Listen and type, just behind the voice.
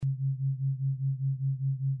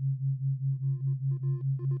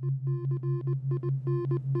Code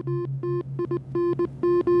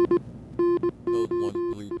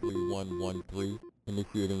 133113,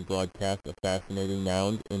 initiating broadcast of Fascinating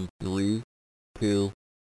Nouns in 3, 2,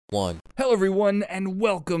 1. Hello, everyone, and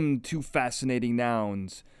welcome to Fascinating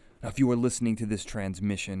Nouns. Now, if you are listening to this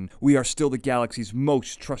transmission, we are still the galaxy's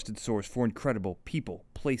most trusted source for incredible people,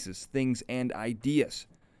 places, things, and ideas.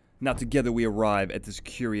 Now, together we arrive at this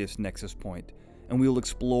curious nexus point, and we will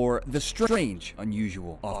explore the strange,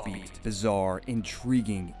 unusual, offbeat, bizarre,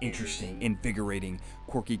 intriguing, interesting, invigorating,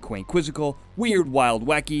 quirky, quaint, quizzical, weird, wild,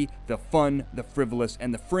 wacky, the fun, the frivolous,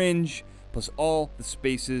 and the fringe, plus all the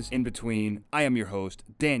spaces in between. I am your host,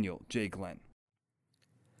 Daniel J. Glenn.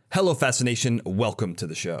 Hello, Fascination. Welcome to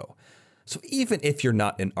the show. So even if you're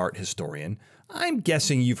not an art historian, I'm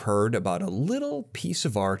guessing you've heard about a little piece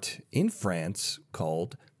of art in France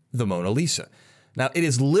called the Mona Lisa. Now, it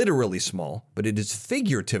is literally small, but it is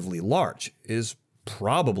figuratively large. It is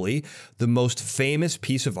probably the most famous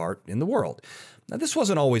piece of art in the world. Now, this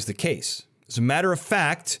wasn't always the case. As a matter of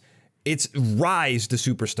fact, its rise to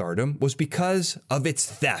superstardom was because of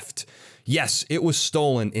its theft. Yes, it was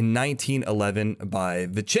stolen in 1911 by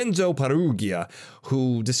Vincenzo Peruggia,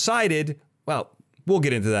 who decided, well, we'll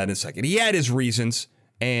get into that in a second. He had his reasons,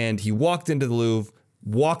 and he walked into the Louvre,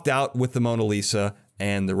 walked out with the Mona Lisa,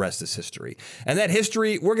 and the rest is history. And that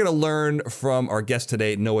history, we're going to learn from our guest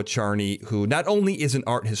today, Noah Charney, who not only is an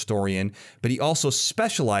art historian, but he also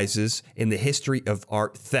specializes in the history of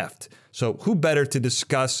art theft. So who better to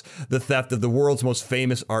discuss the theft of the world's most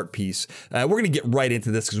famous art piece? We're going to get right into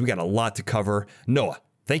this because we got a lot to cover. Noah,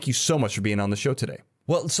 thank you so much for being on the show today.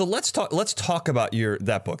 Well, so let's talk about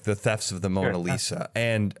that book, The Thefts of the Mona Lisa.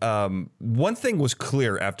 And one thing was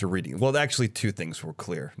clear after reading. Well, actually, two things were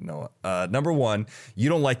clear, Noah. Number one, you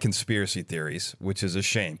don't like conspiracy theories, which is a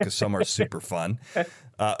shame because some are super fun.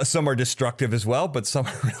 Some are destructive as well, but some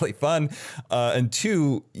are really fun. And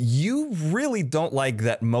two, you really don't like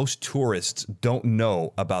that most tourists don't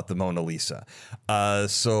know about the Mona Lisa.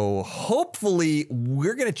 So hopefully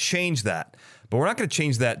we're going to change that. But we're not going to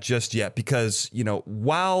change that just yet because, you know,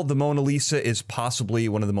 while the Mona Lisa is possibly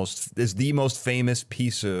the most famous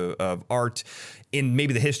piece of art in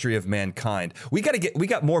maybe the history of mankind, we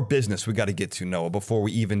got more business we got to get to, Noah, before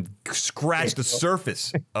we even scratch the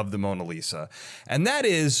surface of the Mona Lisa. And that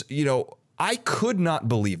is, you know, I could not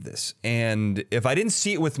believe this. And if I didn't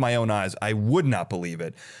see it with my own eyes, I would not believe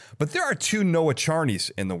it. But there are two Noah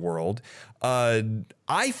Charneys in the world.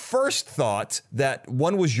 I first thought that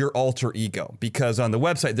one was your alter ego because on the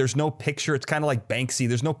website, there's no picture. It's kind of like Banksy.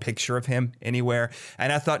 There's no picture of him anywhere.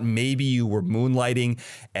 And I thought maybe you were moonlighting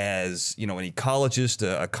as, you know, an ecologist,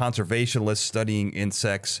 a conservationist studying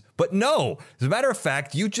insects. But no, as a matter of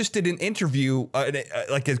fact, you just did an interview,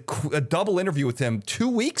 like a double interview with him 2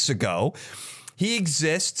 weeks ago. He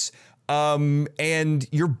exists. And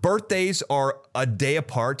your birthdays are a day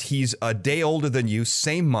apart. He's a day older than you,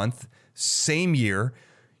 same month, same year.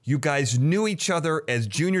 You guys knew each other as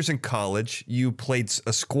juniors in college. You played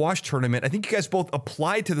a squash tournament. I think you guys both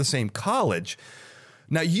applied to the same college.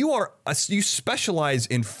 Now, you specialize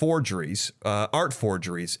in forgeries, art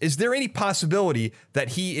forgeries. Is there any possibility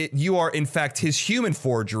that you are, in fact, his human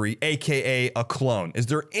forgery, a.k.a. a clone? Is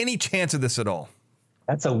there any chance of this at all?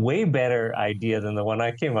 That's a way better idea than the one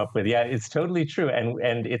I came up with. Yeah, it's totally true.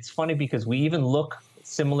 And it's funny because we even look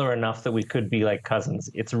similar enough that we could be like cousins.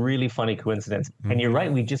 It's a really funny coincidence. Mm-hmm. And you're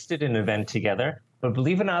right, we just did an event together. But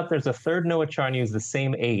believe it or not, there's a third Noah Charney who's the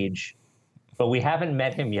same age, but we haven't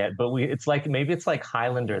met him yet. But it's like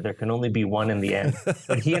Highlander. There can only be one in the end.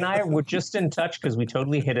 But he and I were just in touch because we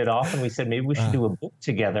totally hit it off. And we said, maybe we should do a book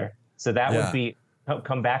together. So that would be...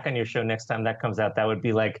 Come back on your show next time that comes out. That would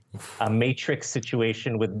be like a Matrix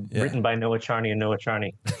situation written by Noah Charney and Noah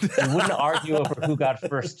Charney. We wouldn't argue over who got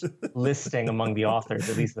first listing among the authors,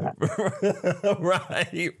 at least that.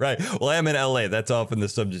 Right. Well, I'm in LA. That's often the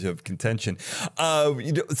subject of contention. So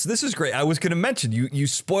this is great. I was going to mention, you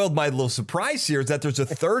spoiled my little surprise here, is that there's a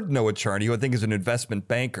third Noah Charney, who I think is an investment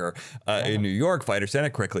banker in New York, if I understand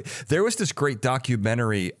it correctly. There was this great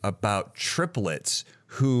documentary about triplets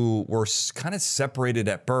who were kind of separated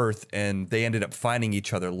at birth and they ended up finding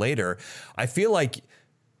each other later. I feel like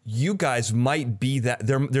you guys might be that.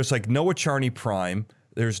 There's like Noah Charney Prime,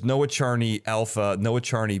 there's Noah Charney Alpha, Noah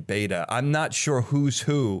Charney Beta. I'm not sure who's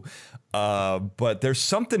who, but there's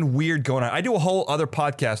something weird going on. I do a whole other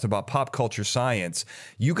podcast about pop culture science.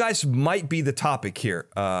 You guys might be the topic here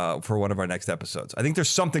for one of our next episodes. I think there's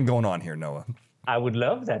something going on here, Noah. I would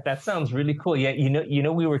love that. That sounds really cool. Yeah, you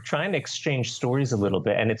know, we were trying to exchange stories a little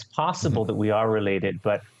bit, and it's possible that we are related,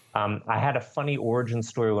 but I had a funny origin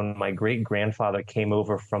story when my great grandfather came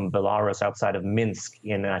over from Belarus outside of Minsk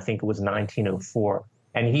in, I think it was 1904.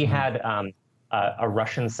 And he had a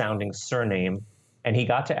Russian sounding surname. And he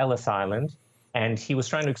got to Ellis Island and he was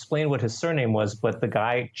trying to explain what his surname was, but the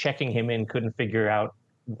guy checking him in couldn't figure out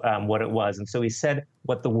what it was. And so he said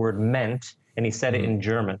what the word meant, and he said it in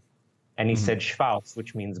German. And he said Schwarz,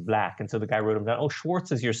 which means black. And so the guy wrote him down, oh,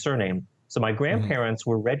 Schwartz is your surname. So my grandparents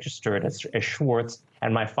were registered as Schwartz,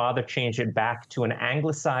 and my father changed it back to an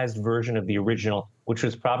anglicized version of the original, which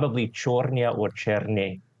was probably Chornya or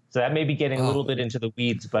Cherne. So that may be getting a little bit into the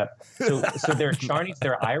weeds, but so there are Charnies,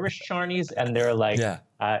 there are Irish Charnies, and they're like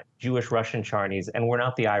Jewish Russian Charnies, and we're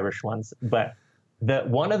not the Irish ones. But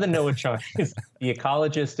one of the Noah Charnies, the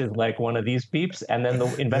ecologist is like one of these peeps, and then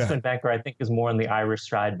the investment banker I think is more on the Irish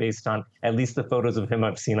side, based on at least the photos of him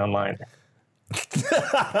I've seen online.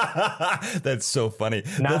 That's so funny.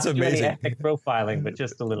 Not That's amazing. Any ethnic profiling, but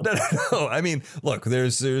just a little. No, I mean, look,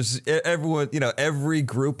 there's everyone, every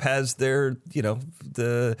group has their,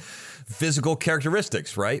 the physical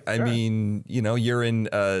characteristics, right? Sure. I mean, you're in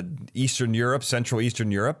Eastern Europe, Central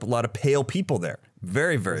Eastern Europe, a lot of pale people there.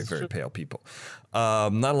 Very, very, very pale people.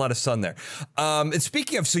 Not a lot of sun there. And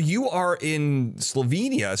speaking of, so you are in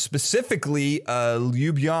Slovenia, specifically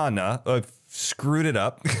Ljubljana. Screwed it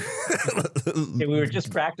up. We were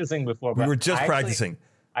just practicing before. We were just practicing.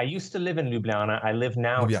 I used to live in Ljubljana. I live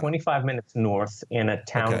now 25 minutes north in a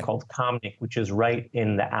town called Kamnik, which is right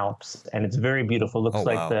in the Alps. And it's very beautiful. Looks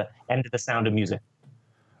like the end of The Sound of Music.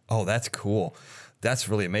 Oh, that's cool. That's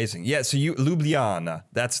really amazing. Yeah, so Ljubljana,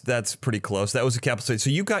 that's pretty close. That was a capital city. So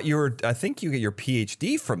you got I think you get your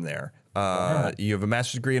PhD from there. You have a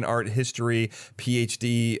master's degree in art history,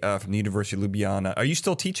 PhD from the University of Ljubljana. Are you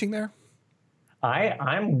still teaching there?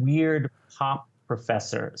 I'm weird pop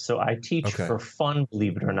professor, so I teach for fun,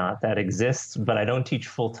 believe it or not. That exists, but I don't teach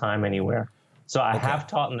full-time anywhere. So I have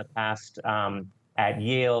taught in the past at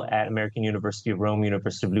Yale, at American University of Rome,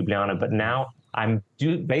 University of Ljubljana, but now I'm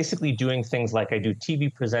basically doing things like I do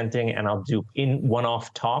TV presenting, and I'll do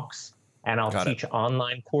one-off talks, and I'll teach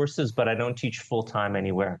online courses, but I don't teach full-time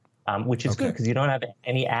anywhere, which is good because you don't have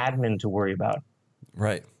any admin to worry about.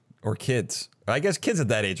 Right. Or kids. I guess kids at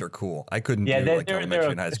that age are cool. I couldn't do like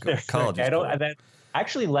elementary and high school. College is cool. I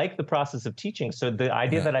actually like the process of teaching. So the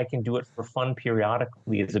idea that I can do it for fun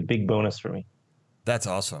periodically is a big bonus for me. That's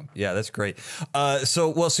awesome. Yeah, that's great.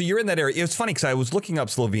 So you're in that area. It was funny because I was looking up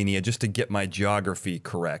Slovenia just to get my geography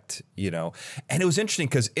correct, and it was interesting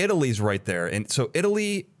because Italy's right there. And so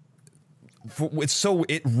Italy,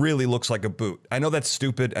 it really looks like a boot. I know that's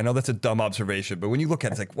stupid. I know that's a dumb observation, but when you look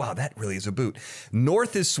at it, it's like, wow, that really is a boot.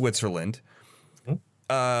 North is Switzerland,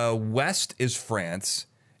 west is France,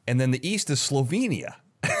 and then the east is Slovenia.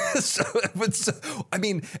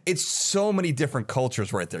 It's so many different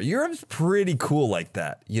cultures right there. Europe's pretty cool like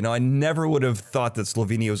that. I never would have thought that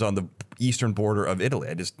Slovenia was on the eastern border of Italy.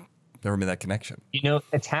 I just never made that connection.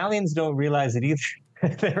 Italians don't realize it either.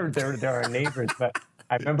 they're our neighbors, but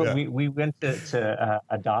I remember we went to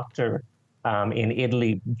a doctor in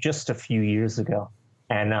Italy just a few years ago,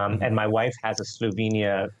 and my wife has a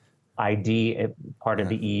Slovenia ID, part of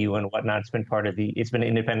the EU and whatnot. It's been an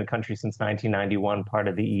independent country since 1991, part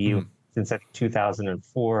of the EU since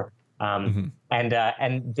 2004. And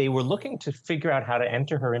they were looking to figure out how to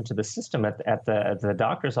enter her into the system at the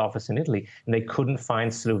doctor's office in Italy, and they couldn't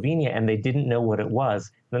find Slovenia, and they didn't know what it was.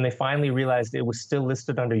 And then they finally realized it was still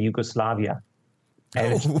listed under Yugoslavia.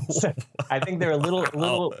 And so I think they're a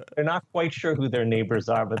little. They're not quite sure who their neighbors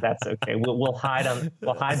are, but that's okay. We'll hide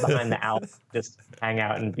behind the Alps, just hang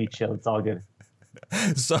out and be chill. It's all good.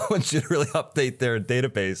 Someone should really update their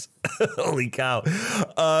database. Holy cow!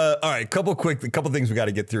 All right, couple things we got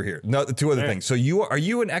to get through here. No, two other things. So are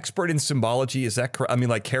you an expert in symbology? Is that correct? I mean,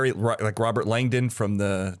 like Robert Langdon from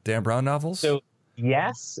the Dan Brown novels. So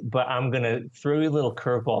yes, but I'm gonna throw you a little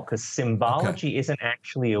curveball because symbology isn't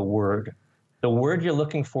actually a word. The word you're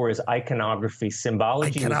looking for is iconography.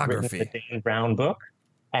 Symbology was written in the Dan Brown book.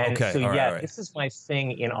 And this is my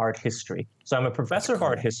thing in art history. So I'm a professor of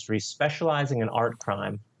art history specializing in art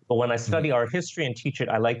crime. But when I study art history and teach it,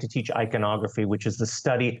 I like to teach iconography, which is the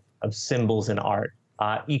study of symbols in art.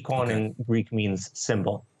 Ikon in Greek means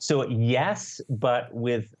symbol. So yes, but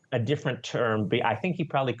with a different term. I think he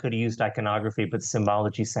probably could have used iconography, but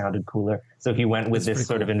symbology sounded cooler. So he went with this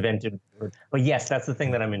sort of invented word. But yes, that's the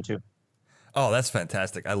thing that I'm into. Oh, that's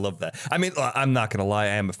fantastic. I love that. I mean, I'm not going to lie.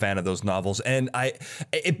 I am a fan of those novels. And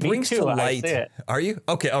it brings too, to I light. see it. Are you?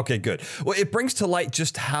 Okay, good. Well, it brings to light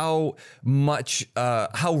just how much,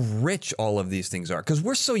 how rich all of these things are. Because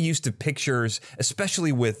we're so used to pictures,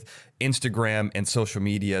 especially with Instagram and social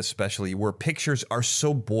media, especially where pictures are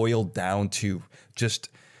so boiled down to just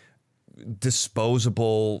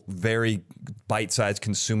disposable, very bite-sized,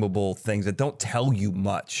 consumable things that don't tell you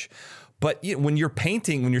much. But when you're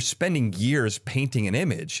painting, when you're spending years painting an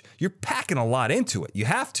image, you're packing a lot into it. You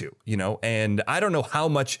have to, and I don't know how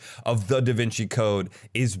much of the Da Vinci Code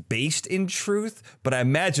is based in truth, but I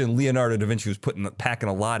imagine Leonardo da Vinci was packing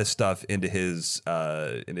a lot of stuff into his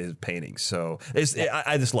paintings. So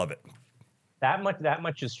I just love it. That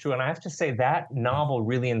much is true. And I have to say that novel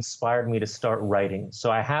really inspired me to start writing.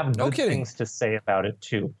 So I have good things to say about it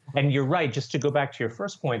too. And you're right, just to go back to your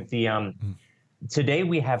first point, today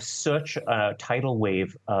we have such a tidal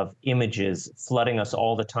wave of images flooding us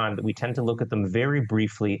all the time that we tend to look at them very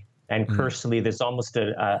briefly and cursorily. There's almost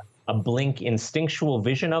a blink instinctual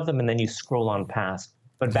vision of them, and then you scroll on past.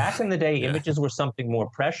 But back in the day, images were something more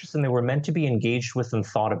precious, and they were meant to be engaged with and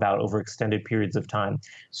thought about over extended periods of time.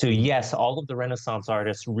 So yes, all of the Renaissance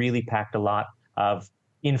artists really packed a lot of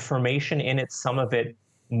information in it, some of it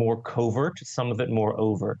more covert, some of it more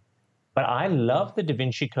overt. But I love the Da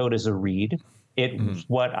Vinci Code as a read.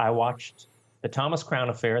 What I watched, the Thomas Crown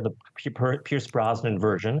Affair, the Pierce Brosnan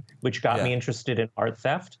version, which got me interested in art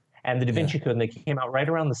theft, and the Da Vinci Code, and they came out right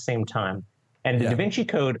around the same time. And the Da Vinci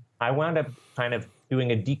Code, I wound up kind of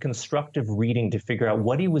doing a deconstructive reading to figure out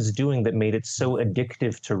what he was doing that made it so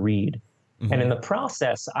addictive to read. And in the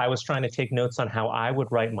process, I was trying to take notes on how I would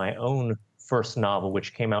write my own first novel,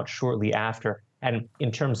 which came out shortly after. And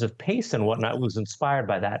in terms of pace and whatnot, was inspired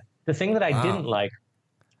by that. The thing that I didn't like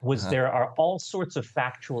was there are all sorts of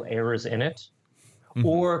factual errors in it,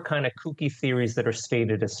 or kind of kooky theories that are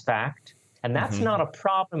stated as fact. And that's not a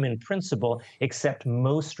problem in principle, except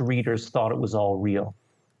most readers thought it was all real.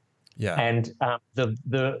 Yeah. And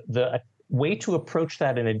the way to approach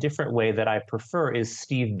that in a different way that I prefer is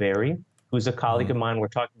Steve Berry, who's a colleague of mine. We're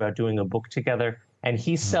talking about doing a book together, and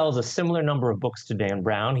he sells a similar number of books to Dan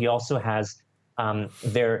Brown. He also has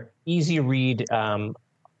their easy read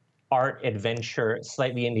art adventure,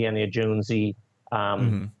 slightly Indiana Jonesy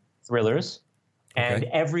thrillers. And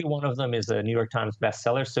every one of them is a New York Times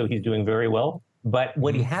bestseller, so he's doing very well. But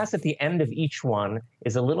what he has at the end of each one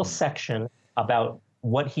is a little section about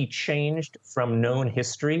what he changed from known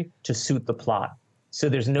history to suit the plot. So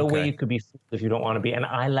there's no way you could be fooled if you don't want to be. And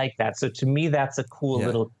I like that. So to me, that's a cool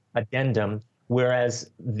little addendum. Whereas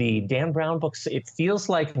the Dan Brown books, it feels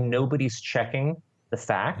like nobody's checking the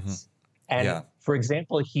facts. And for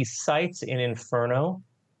example, he cites in Inferno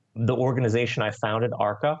the organization I founded,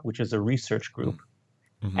 ARCA, which is a research group.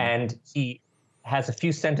 And he has a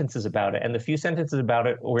few sentences about it. And the few sentences about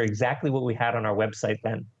it were exactly what we had on our website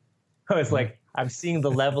then. I was like, I'm seeing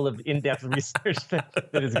the level of in-depth research that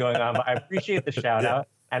is going on. But I appreciate the shout out.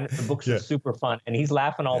 And the books are super fun. And he's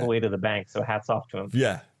laughing all the way to the bank. So hats off to him.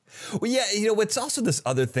 Yeah. Well, yeah, it's also this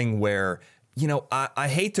other thing where, I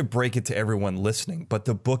hate to break it to everyone listening, but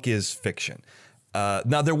the book is fiction.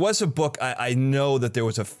 Now, there was a book, I know that there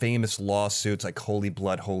was a famous lawsuit, like Holy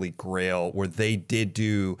Blood, Holy Grail, where they did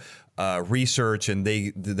do research, and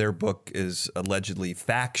their book is allegedly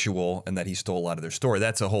factual and that he stole a lot of their story.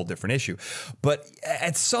 That's a whole different issue. But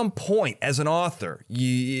at some point, as an author,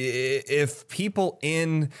 if people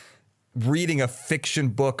in reading a fiction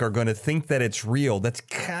book are going to think that it's real, that's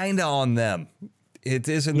kind of on them. It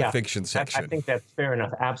is in the fiction section. I think that's fair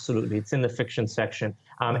enough. Absolutely. It's in the fiction section.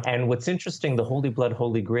 And what's interesting, the Holy Blood,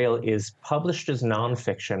 Holy Grail is published as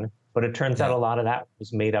nonfiction, but it turns out a lot of that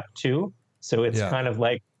was made up too. So it's kind of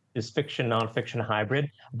like this fiction, nonfiction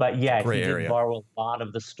hybrid. But he did borrow a lot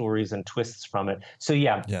of the stories and twists from it. So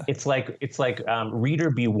it's like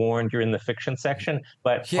reader be warned, you're in the fiction section.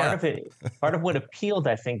 But part of what appealed,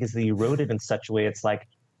 I think, is that you wrote it in such a way. It's like,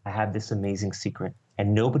 I have this amazing secret,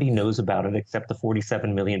 and nobody knows about it except the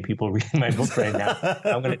 47 million people reading my book right now.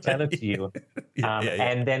 I'm going to tell it to you.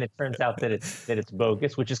 And then it turns out that it's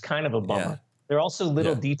bogus, which is kind of a bummer. There are also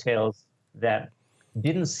little details that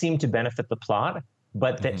didn't seem to benefit the plot,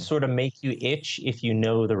 but that sort of make you itch if you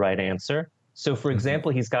know the right answer. So, for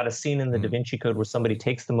example, he's got a scene in the Da Vinci Code where somebody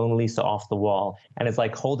takes the Mona Lisa off the wall and is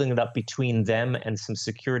like holding it up between them and some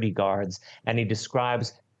security guards. And he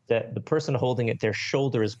describes that the person holding it, their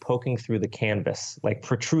shoulder is poking through the canvas, like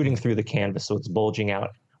protruding through the canvas, so it's bulging out.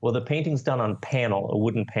 Well, the painting's done on panel, a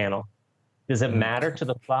wooden panel. Does it matter to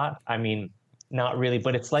the plot? I mean, not really,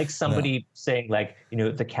 but it's like somebody saying, like,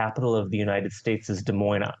 the capital of the United States is Des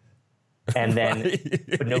Moines. And then,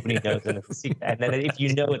 Right. but nobody knows, and it's a secret. And then if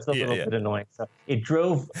you know, it's a little bit annoying. So it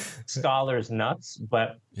drove scholars nuts,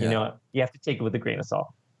 but you know, you have to take it with a grain of salt.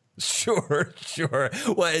 Sure.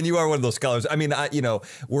 Well, and you are one of those scholars. I mean,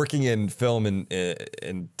 working in film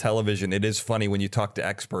and television, it is funny when you talk to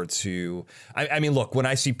experts who, I mean, look, when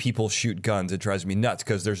I see people shoot guns, it drives me nuts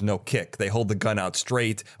because there's no kick. They hold the gun out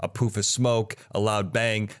straight, a poof of smoke, a loud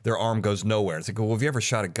bang, their arm goes nowhere. It's like, well, have you ever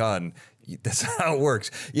shot a gun? That's how it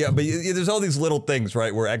works. Yeah, but there's all these little things,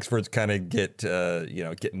 right, where experts kind of get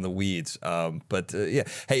in the weeds. Yeah.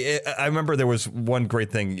 Hey, I remember there was one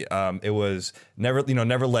great thing. It was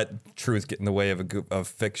never let truth get in the way of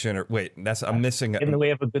fiction. Or wait, I'm missing. In the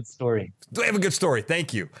way of a good story. Do I have a good story?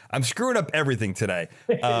 Thank you. I'm screwing up everything today.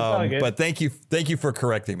 But thank you for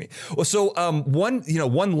correcting me. Well, so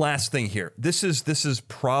one last thing here. This is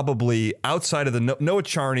probably outside of the Noah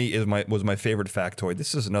Charney was my favorite factoid.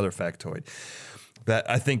 This is another factoid that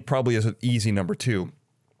I think probably is an easy number 2.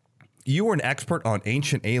 You were an expert on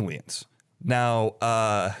ancient aliens. Now,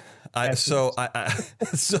 so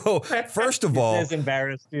first of all,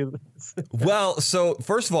 embarrassed you. Well, so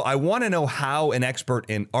first of all, I want to know how an expert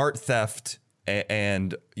in art theft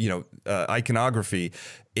and iconography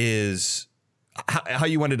is how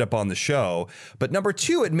you ended up on the show. But number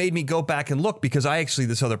 2, it made me go back and look because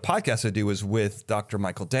this other podcast I do is with Dr.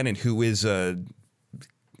 Michael Dennin, who is a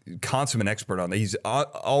consummate expert on that. He's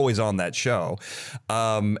always on that show.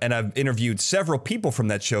 And I've interviewed several people from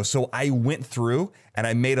that show. So I went through and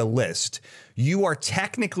I made a list. You are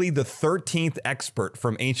technically the 13th expert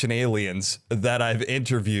from Ancient Aliens that I've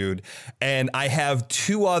interviewed. And I have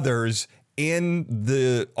 2 others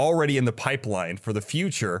already in the pipeline for the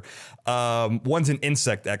future. One's an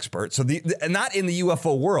insect expert, so not in the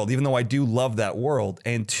UFO world, even though I do love that world.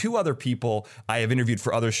 And 2 other people I have interviewed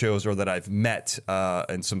for other shows or that I've met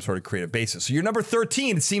in some sort of creative basis. So you're number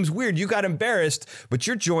 13. It seems weird. You got embarrassed, but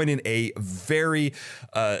you're joining a very,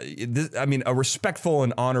 a respectful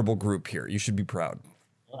and honorable group here. You should be proud.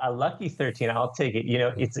 A lucky 13. I'll take it.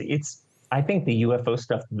 It's. I think the UFO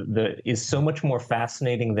stuff is so much more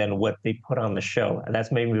fascinating than what they put on the show. And that's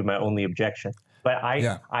maybe my only objection. But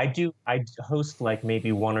I host like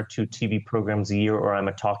maybe 1 or 2 TV programs a year, or I'm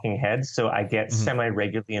a talking head. So I get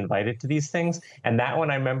semi-regularly invited to these things. And that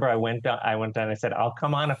one, I remember I went down and I said, I'll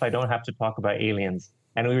come on if I don't have to talk about aliens.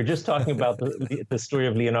 And we were just talking about the story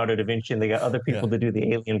of Leonardo da Vinci, and they got other people to do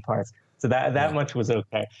the alien parts. So that much was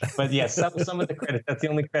okay. But yes, some of the credit, that's the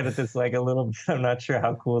only credit that's like a little, I'm not sure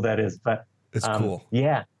how cool that is. But it's cool.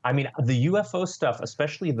 Yeah. I mean, the UFO stuff,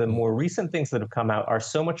 especially the more recent things that have come out, are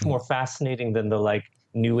so much more fascinating than the like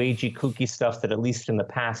new agey kooky stuff that at least in the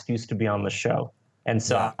past used to be on the show. And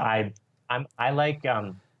so I have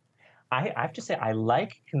to say, I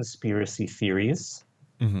like conspiracy theories.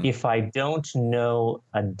 If I don't know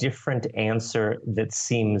a different answer that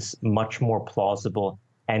seems much more plausible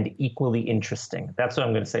and equally interesting. That's what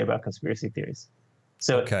I'm going to say about conspiracy theories.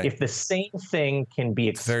 So if the same thing can be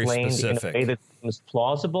explained in a way that seems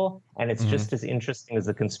plausible and it's just as interesting as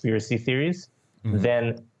the conspiracy theories,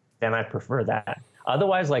 then I prefer that.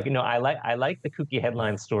 Otherwise, I like the kooky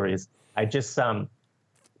headline stories. I just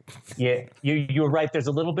you're right. There's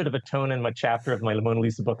a little bit of a tone in my chapter of my Mona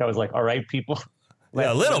Lisa book. I was like, all right, people.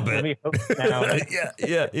 A little bit.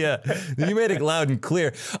 Yeah. You made it loud and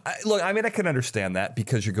clear. Look, I mean, I can understand that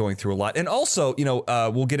because you're going through a lot. And also,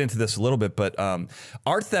 we'll get into this a little bit, but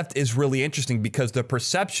art theft is really interesting because the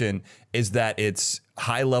perception is that it's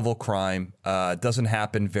high-level crime, doesn't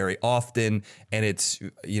happen very often, and it's,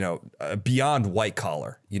 beyond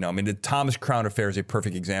white-collar. The Thomas Crown Affair is a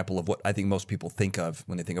perfect example of what I think most people think of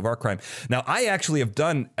when they think of art crime. Now, I actually have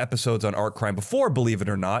done episodes on art crime before, believe it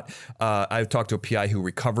or not. I've talked to a PI who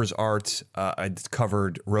recovers art. I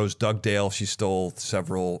covered Rose Dugdale. She stole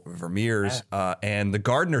several Vermeers. And the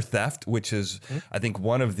Gardner theft, which is, I think,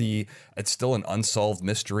 it's still an unsolved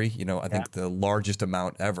mystery. I think the largest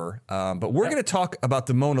amount ever. But we're going to talk about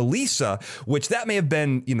the Mona Lisa, which that may have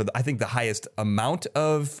been, I think the highest amount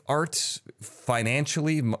of art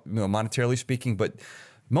financially, monetarily speaking, but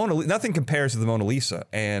nothing compares to the Mona Lisa.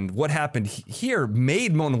 And what happened here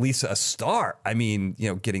made Mona Lisa a star. I mean,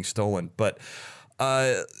 getting stolen. But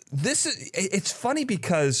it's funny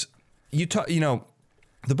because the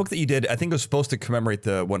book that you did, I think it was supposed to commemorate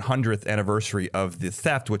the 100th anniversary of the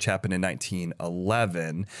theft, which happened in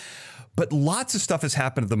 1911. But lots of stuff has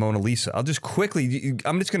happened to the Mona Lisa. I'll just quickly,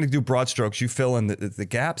 I'm just going to do broad strokes. You fill in the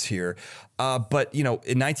gaps here. But, in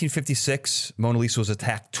 1956, Mona Lisa was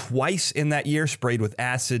attacked twice in that year, sprayed with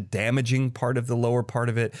acid, damaging part of the lower part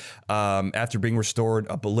of it. After being restored,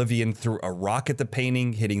 a Bolivian threw a rock at the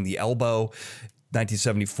painting, hitting the elbow.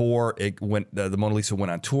 1974, the Mona Lisa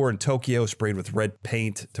went on tour in Tokyo, sprayed with red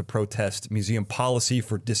paint to protest museum policy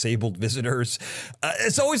for disabled visitors.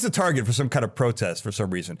 It's always the target for some kind of protest for some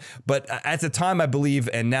reason. But at the time, I believe,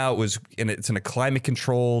 and now it's in a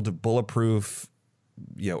climate-controlled, bulletproof,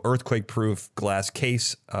 earthquake-proof glass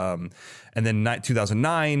case. And then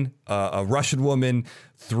 2009, a Russian woman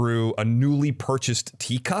threw a newly purchased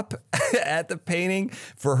teacup at the painting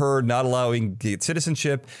for her not allowing to get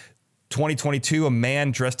citizenship. 2022, a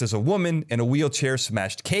man dressed as a woman in a wheelchair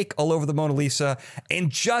smashed cake all over the Mona Lisa. And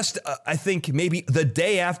just, I think maybe the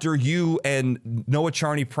day after you and Noah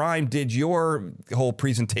Charney Prime did your whole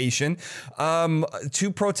presentation,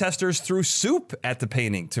 2 protesters threw soup at the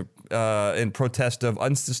painting in protest of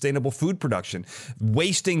unsustainable food production,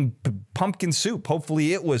 wasting pumpkin soup.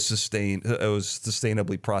 Hopefully it was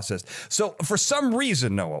sustainably processed. So for some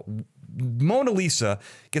reason, Noah, Mona Lisa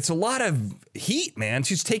gets a lot of heat, man.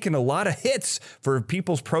 She's taken a lot of hits for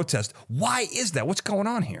people's protest. Why is that? What's going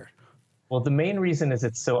on here? Well, the main reason is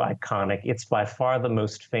it's so iconic. It's by far the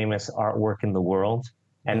most famous artwork in the world.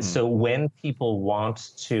 And so when people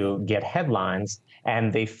want to get headlines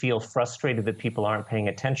and they feel frustrated that people aren't paying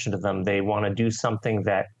attention to them, they want to do something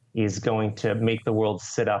that is going to make the world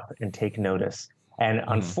sit up and take notice. And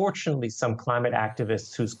unfortunately, some climate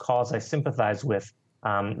activists whose cause I sympathize with,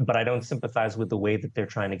 but I don't sympathize with the way that they're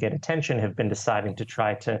trying to get attention, have been deciding to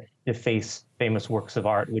try to deface famous works of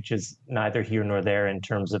art, which is neither here nor there in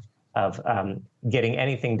terms of getting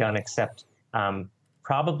anything done except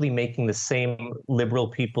probably making the same liberal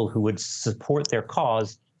people who would support their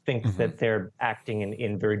cause think that they're acting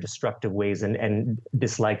in very destructive ways and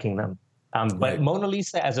disliking them. But Mona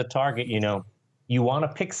Lisa as a target, you want to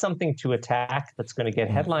pick something to attack that's going to get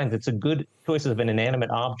headlines. It's a good choice of an inanimate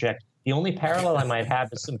object. The only parallel I might have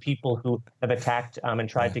is some people who have attacked and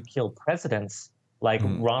tried to kill presidents, like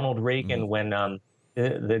Ronald Reagan, when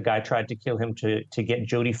the guy tried to kill him to get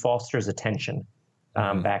Jodie Foster's attention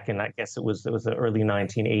back in, I guess it was the early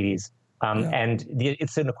 1980s. And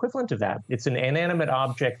it's an equivalent of that. It's an inanimate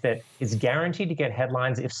object that is guaranteed to get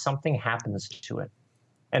headlines if something happens to it.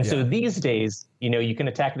 And so these days, you can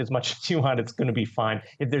attack it as much as you want. It's going to be fine.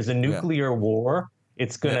 If there's a nuclear war,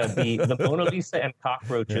 it's going to be the Mona Lisa and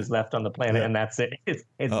cockroaches left on the planet, and that's it. It's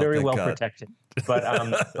very well protected. But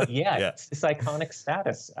it's this iconic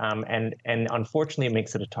status, and unfortunately, it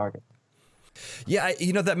makes it a target. Yeah,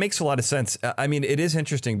 that makes a lot of sense. I mean, it is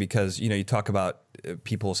interesting because, you talk about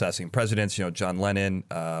people assassinating presidents, John Lennon,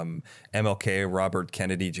 MLK, Robert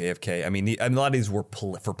Kennedy, JFK. I mean, a lot of these were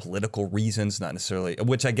for political reasons, not necessarily,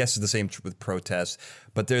 which I guess is the same with protests.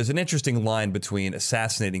 But there's an interesting line between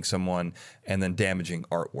assassinating someone and then damaging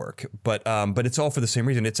artwork. But it's all for the same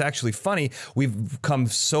reason. It's actually funny. We've come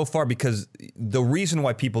so far because the reason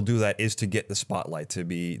why people do that is to get the spotlight, to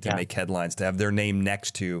make headlines, to have their name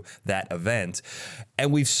next to that event.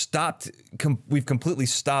 And we've completely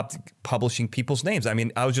stopped publishing people's names. I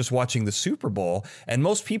mean, I was just watching the Super Bowl, and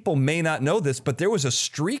most people may not know this, but there was a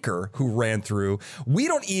streaker who ran through.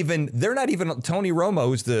 They're not even, Tony Romo,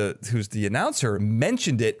 who's the announcer,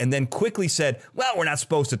 mentioned it and then quickly said, well, we're not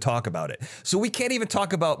supposed to talk about it. So we can't even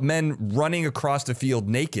talk about men running across the field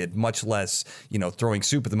naked, much less, throwing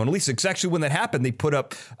soup at the Mona Lisa. Because actually when that happened, they put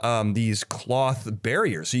up these cloth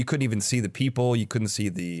barriers. So you couldn't even see the people. You couldn't see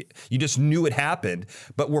you just knew it happened,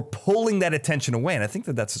 but we're pulling that attention away. And I think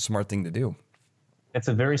that's a smart thing to do. It's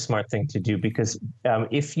a very smart thing to do because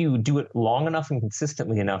if you do it long enough and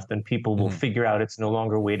consistently enough, then people will figure out it's no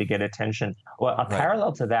longer a way to get attention. Well, a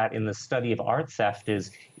parallel to that in the study of art theft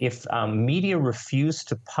is if media refused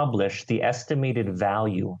to publish the estimated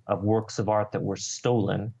value of works of art that were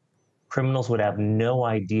stolen, criminals would have no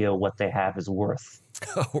idea what they have is worth.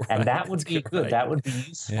 And that would be good. That would be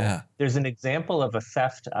useful. Yeah. There's an example of a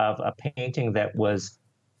theft of a painting that was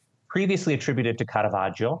previously attributed to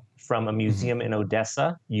Caravaggio from a museum in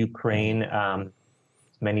Odessa, Ukraine.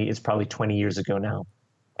 It's probably 20 years ago now.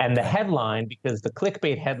 And the headline, because the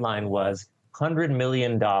clickbait headline was $100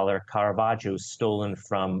 million Caravaggio stolen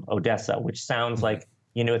from Odessa, which sounds like,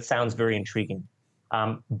 it sounds very intriguing.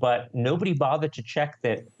 But nobody bothered to check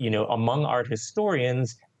that, among art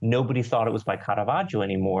historians, nobody thought it was by Caravaggio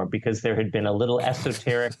anymore because there had been a little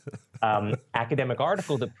esoteric academic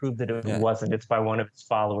article that proved that it wasn't. It's by one of his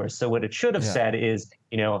followers. So what it should have said is,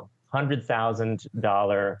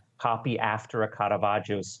 $100,000 copy after a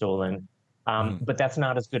Caravaggio stolen. But that's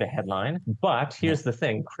not as good a headline. But here's the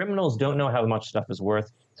thing. Criminals don't know how much stuff is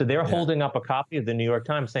worth. So they're holding up a copy of the New York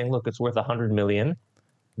Times saying, look, it's worth $100 million.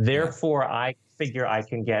 Therefore, I figure I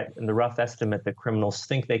can get, in the rough estimate that criminals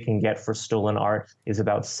think they can get for stolen art is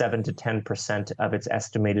about 7 to 10% of its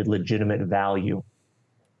estimated legitimate value.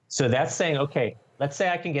 So that's saying, okay, let's say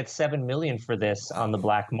I can get 7 million for this on the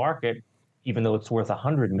black market, even though it's worth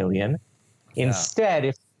 100 million. Yeah. Instead,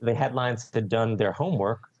 if the headlines had done their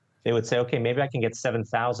homework, they would say, okay, maybe I can get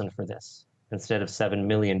 7,000 for this instead of 7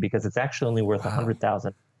 million because it's actually only worth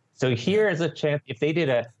 100,000. So here is a chance. If they did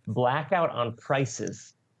a blackout on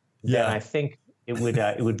prices, then I think it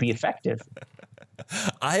would be effective.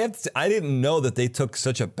 I didn't know that they took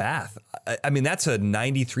such a bath. I mean, that's a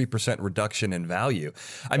 93% reduction in value.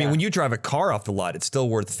 I mean, when you drive a car off the lot, it's still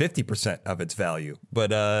worth 50% of its value.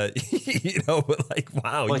 But, like,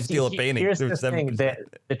 wow, you steal a painting. Here's the thing.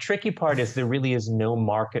 The tricky part is there really is no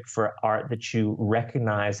market for art that you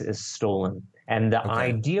recognize as stolen. And the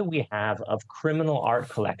idea we have of criminal art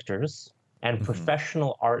collectors and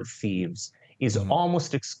professional art thieves is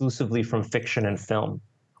almost exclusively from fiction and film.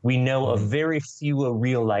 We know of very few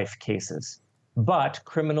real-life cases, but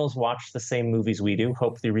criminals watch the same movies we do,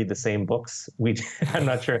 hopefully read the same books. I'm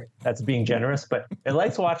not sure that's being generous, but they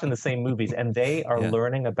like watching the same movies, and they are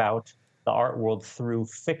learning about the art world through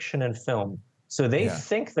fiction and film. So they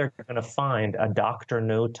think they're going to find a Dr.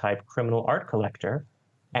 No type criminal art collector,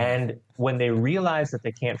 and when they realize that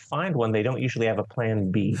they can't find one, they don't usually have a plan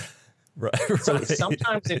B. Right. So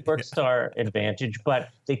sometimes it works to our advantage, but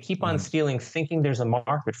they keep on stealing, thinking there's a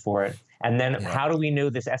market for it. And then how do we know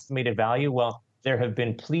this estimated value? Well, there have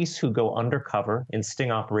been police who go undercover in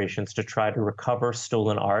sting operations to try to recover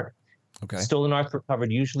stolen art. Okay. Stolen art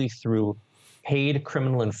recovered usually through paid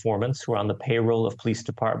criminal informants who are on the payroll of police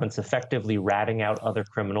departments, effectively ratting out other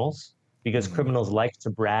criminals. Because criminals like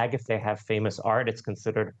to brag if they have famous art. It's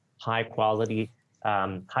considered high quality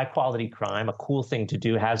crime, a cool thing to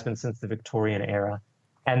do, has been since the Victorian era.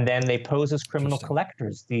 And then they pose as criminal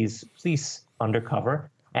collectors, these police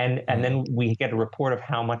undercover. And then we get a report of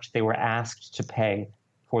how much they were asked to pay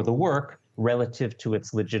for the work relative to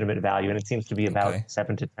its legitimate value. And it seems to be about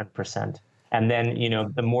 7 to 10%. And then,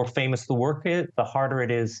 the more famous the work is, the harder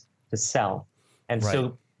it is to sell. And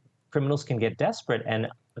so criminals can get desperate, and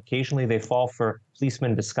occasionally they fall for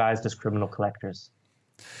policemen disguised as criminal collectors.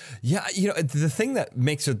 Yeah, the thing that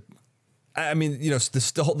makes it, I mean,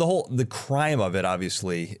 the crime of it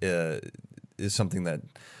obviously is something that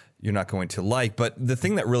you're not going to like. But the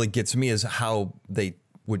thing that really gets me is how they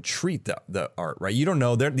would treat the art, right? You don't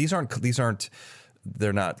know. They're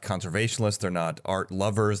not conservationists. They're not art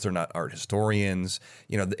lovers. They're not art historians.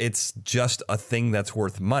 It's just a thing that's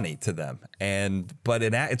worth money to them. But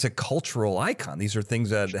it's a cultural icon. These are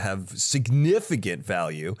things that have significant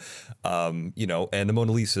value. And the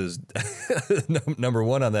Mona Lisa is number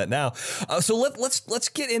one on that now. So let's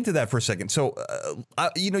get into that for a second. So,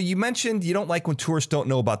 you mentioned you don't like when tourists don't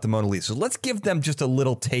know about the Mona Lisa. Let's give them just a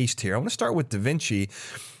little taste here. I want to start with Da Vinci.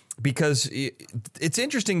 Because it's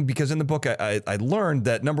interesting, because in the book I learned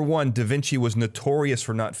that, number one, Da Vinci was notorious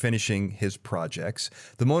for not finishing his projects.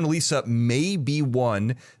 The Mona Lisa may be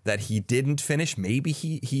one that he didn't finish. Maybe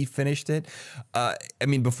he finished it.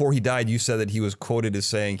 Before he died, you said that he was quoted as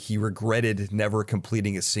saying he regretted never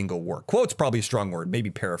completing a single work. Quote's probably a strong word,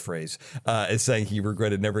 maybe paraphrase, as saying he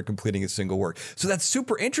regretted never completing a single work. So that's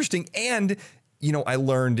super interesting. And I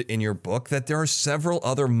learned in your book that there are several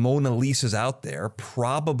other Mona Lisas out there,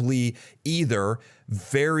 probably either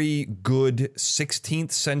very good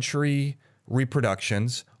 16th century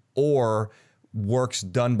reproductions or works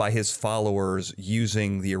done by his followers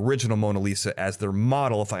using the original Mona Lisa as their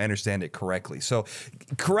model, if I understand it correctly. So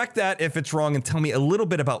correct that if it's wrong and tell me a little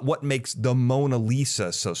bit about what makes the Mona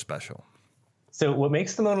Lisa so special. So what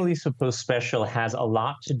makes the Mona Lisa so special has a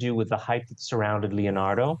lot to do with the hype that surrounded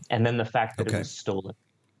Leonardo, and then the fact that it was stolen.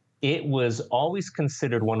 It was always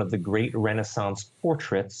considered one of the great Renaissance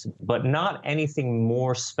portraits, but not anything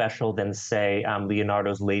more special than, say,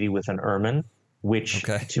 Leonardo's Lady with an Ermine, which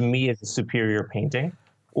to me is a superior painting,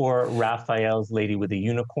 or Raphael's Lady with a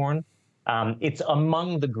Unicorn. It's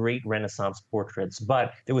among the great Renaissance portraits,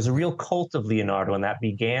 but there was a real cult of Leonardo, and that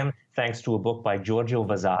began thanks to a book by Giorgio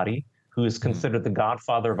Vasari, who is considered the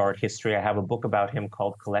godfather of art history. I have a book about him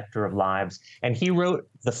called Collector of Lives. And he wrote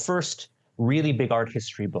the first really big art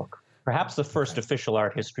history book, perhaps the first official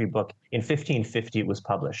art history book. In 1550, it was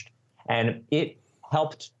published. And it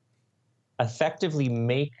helped effectively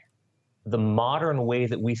make the modern way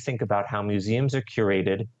that we think about how museums are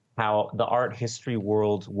curated, how the art history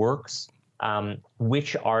world works,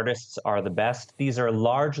 which artists are the best. These are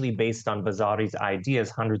largely based on Vasari's ideas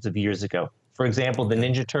hundreds of years ago. For example, the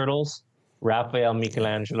Ninja Turtles, Raphael,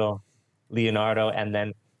 Michelangelo, Leonardo, and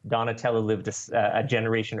then Donatello lived a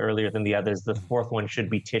generation earlier than the others. The fourth one should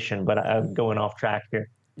be Titian, but I'm going off track here.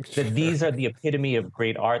 That these are the epitome of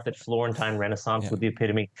great art, that Florentine Renaissance was the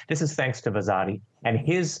epitome. This is thanks to Vasari. And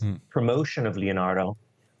his promotion of Leonardo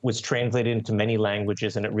was translated into many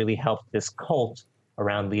languages, and it really helped this cult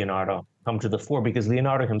around Leonardo come to the fore, because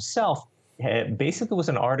Leonardo himself basically was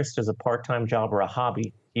an artist as a part-time job or a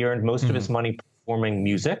hobby. He earned most of his money performing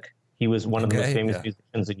music. He was one of the most famous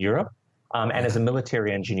musicians in Europe, and as a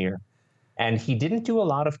military engineer. And he didn't do a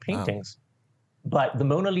lot of paintings. But the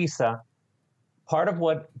Mona Lisa, part of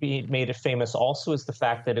what made it famous also is the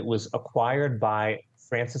fact that it was acquired by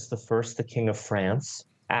Francis I, the King of France,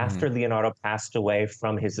 after Leonardo passed away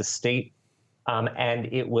from his estate.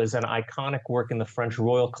 And it was an iconic work in the French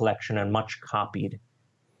royal collection and much copied.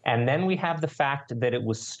 And then we have the fact that it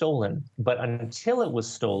was stolen. But until it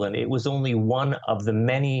was stolen, it was only one of the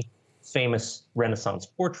many famous Renaissance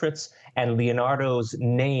portraits, and Leonardo's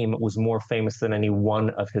name was more famous than any one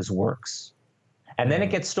of his works. And then it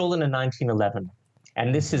gets stolen in 1911.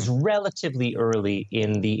 And this is relatively early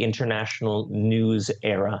in the international news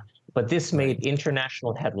era, but this made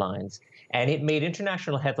international headlines. And it made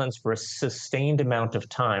international headlines for a sustained amount of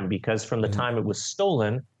time, because from the time it was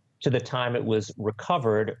stolen to the time it was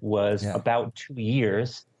recovered was about 2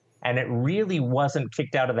 years. And it really wasn't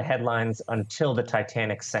kicked out of the headlines until the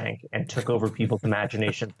Titanic sank and took over people's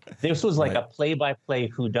imagination. This was like a play-by-play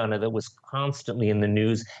whodunit that was constantly in the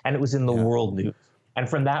news, and it was in the world news. And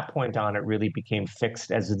from that point on, it really became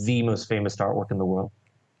fixed as the most famous artwork in the world.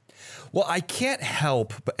 Well, I can't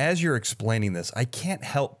help, but as you're explaining this, I can't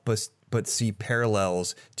help but see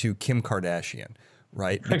parallels to Kim Kardashian,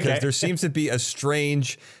 right? Because there seems to be a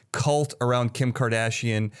strange cult around Kim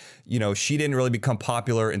Kardashian. You know, she didn't really become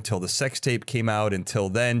popular until the sex tape came out. Until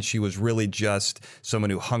then, she was really just someone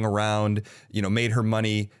who hung around, you know, made her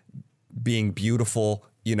money being beautiful.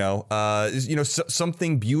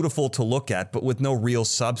 Something beautiful to look at, but with no real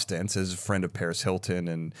substance, as a friend of Paris Hilton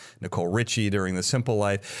and Nicole Richie during The Simple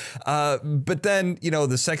Life. But then, you know,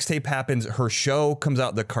 the sex tape happens, her show comes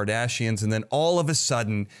out, The Kardashians, and then all of a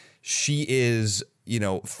sudden she is, you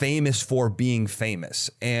know, famous for being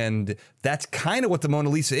famous. And that's kind of what the Mona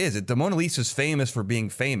Lisa is. The Mona Lisa is famous for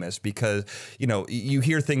being famous because, you know, you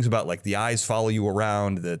hear things about like the eyes follow you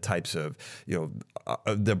around, the types of, you know,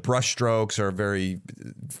 the brush strokes are very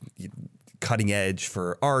cutting edge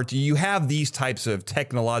for art. You have these types of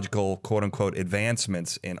technological, quote unquote,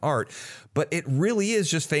 advancements in art, but it really is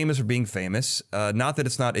just famous for being famous. Not that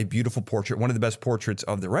it's not a beautiful portrait, one of the best portraits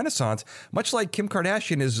of the Renaissance, much like Kim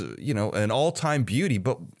Kardashian is, you know, an all-time beauty,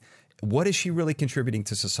 but what is she really contributing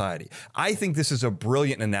to society? I think this is a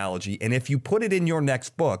brilliant analogy, and if you put it in your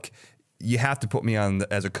next book, you have to put me on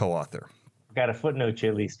as a co-author. Got a footnote you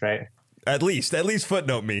at least, right? At least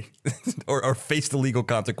footnote me or face the legal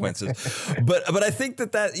consequences. But I think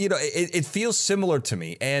that you know, it feels similar to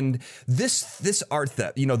me. And this art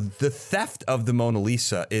theft, you know, the theft of the Mona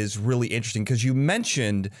Lisa is really interesting because you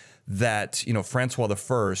mentioned that, you know, Francois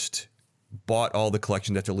I bought all the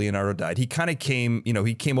collections after Leonardo died. He kind of came, you know,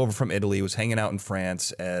 he came over from Italy, was hanging out in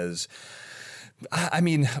France as, I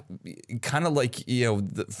mean, kind of like, you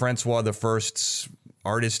know, Francois I's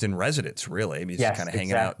artist in residence, really. I mean, he's just kind of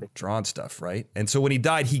hanging out, drawing stuff, right? And so when he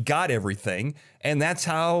died, he got everything, and that's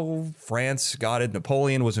how France got it.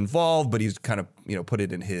 Napoleon was involved, but he's kind of, you know, put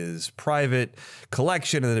it in his private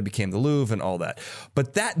collection, and then it became the Louvre and all that.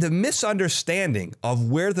 But the misunderstanding of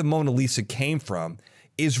where the Mona Lisa came from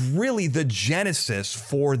is really the genesis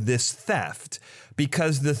for this theft.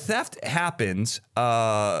 Because the theft happens,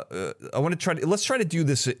 let's try to do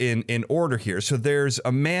this in order here. So there's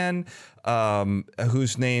a man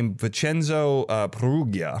who's named Vincenzo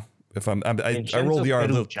Peruggia. I rolled the R a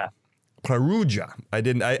little. Perugia.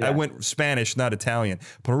 I went Spanish, not Italian.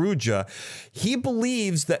 Perugia. He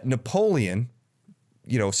believes that Napoleon,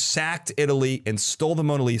 you know, sacked Italy and stole the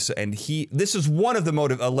Mona Lisa, and this is one of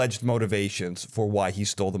the alleged motivations for why he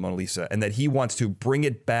stole the Mona Lisa, and that he wants to bring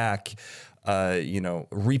it back.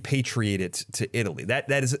 Repatriate it to Italy. That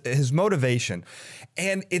is his motivation.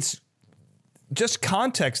 And it's just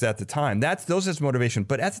context at the time. Those his motivation.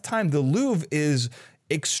 But at the time, the Louvre is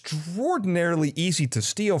extraordinarily easy to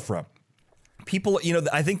steal from. People, you know,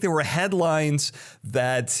 I think there were headlines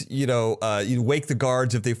that, you know, you wake the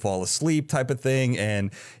guards if they fall asleep type of thing. And,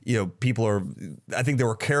 you know, I think there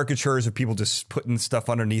were caricatures of people just putting stuff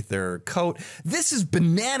underneath their coat. This is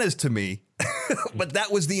bananas to me. But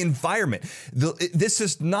that was the environment. This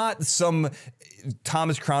is not some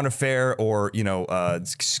Thomas Crown affair or, you know,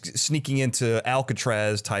 sneaking into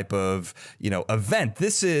Alcatraz type of, you know, event.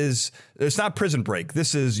 It's not Prison Break.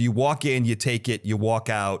 This is you walk in, you take it, you walk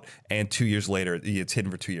out, and 2 years later, it's hidden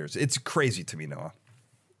for 2 years. It's crazy to me, Noah.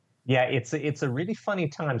 Yeah, it's a really funny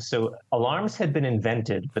time. So alarms had been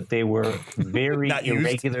invented, but they were very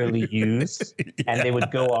irregularly used, and they would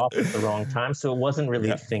go off at the wrong time. So it wasn't really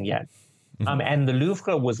a thing yet. And the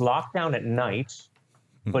Louvre was locked down at night,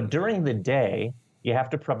 but during the day, you have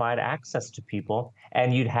to provide access to people,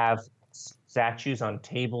 and you'd have statues on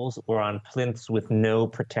tables or on plinths with no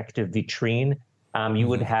protective vitrine. You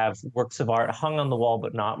would have works of art hung on the wall,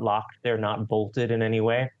 but not locked. They're not bolted in any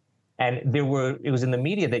way. And it was in the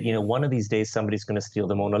media that, one of these days somebody's going to steal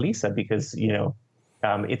the Mona Lisa because,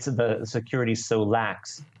 it's the security's so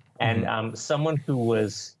lax. And someone who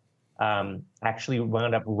was actually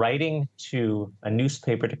wound up writing to a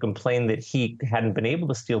newspaper to complain that he hadn't been able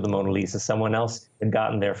to steal the Mona Lisa. Someone else had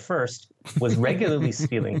gotten there first, was regularly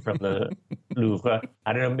stealing from the Louvre.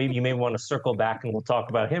 I don't know, maybe you may want to circle back and we'll talk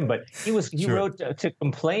about him, but he wrote to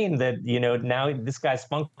complain that, now this guy's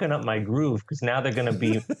funking up my groove because now they're going to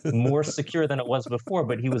be more secure than it was before.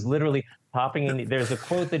 But he was literally popping in. There's a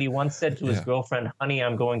quote that he once said to his girlfriend, "Honey,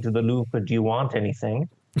 I'm going to the Louvre. Do you want anything?"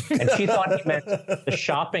 And she thought he meant the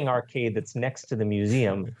shopping arcade that's next to the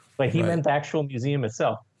museum, but he meant the actual museum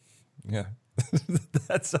itself. Yeah.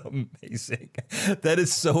 That's amazing. That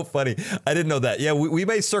is so funny. I didn't know that. Yeah, we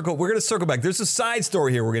may circle. We're going to circle back. There's a side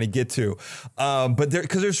story here we're going to get to. But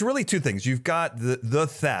because there's really two things. You've got the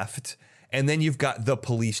theft, and then you've got the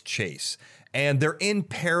police chase. And they're in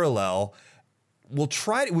parallel. We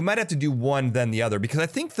might have to do one, then the other, because I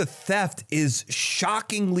think the theft is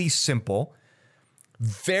shockingly simple.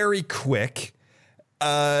 Very quick.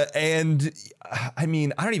 And I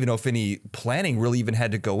mean, I don't even know if any planning really even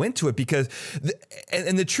had to go into it because,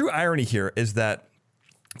 the true irony here is that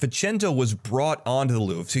Vincenzo was brought onto the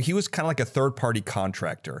Louvre. So he was kind of like a third party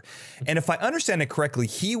contractor. And if I understand it correctly,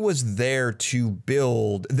 he was there to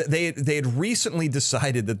build. They had recently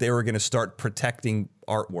decided that they were going to start protecting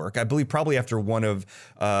artwork. I believe probably after one of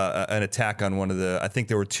an attack on one of I think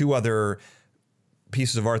there were two other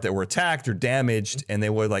pieces of art that were attacked or damaged, and they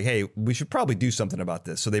were like, hey, we should probably do something about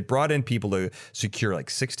this. So they brought in people to secure like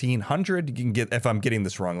 1,600. You can get, if I'm getting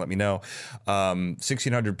this wrong, let me know.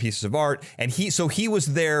 1,600 pieces of art. And he was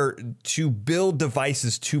there to build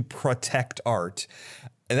devices to protect art.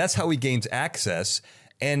 And that's how he gains access.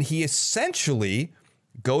 And he essentially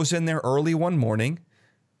goes in there early one morning.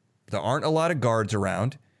 There aren't a lot of guards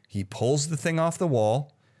around. He pulls the thing off the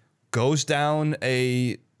wall, goes down not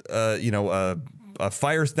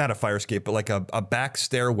a fire escape, but like a back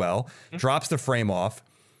stairwell, drops the frame off,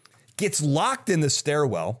 gets locked in the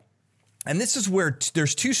stairwell. And this is where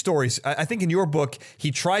there's two stories. I think in your book,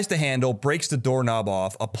 he tries to handle, breaks the doorknob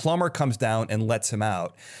off. A plumber comes down and lets him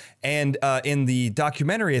out. And in the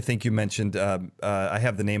documentary, I think you mentioned, I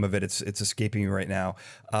have the name of it. It's escaping me right now.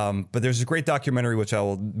 But there's a great documentary, which I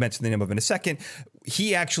will mention the name of in a second.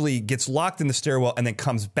 He actually gets locked in the stairwell and then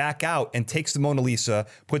comes back out and takes the Mona Lisa,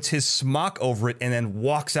 puts his smock over it, and then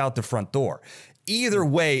walks out the front door. Either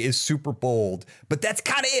way is super bold, but that's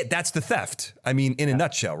kind of it. That's the theft. I mean, in a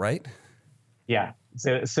nutshell, right? Yeah.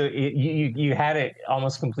 So you had it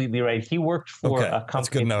almost completely right. He worked for a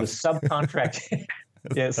company that was subcontracted.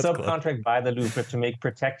 Subcontract by the Louvre to make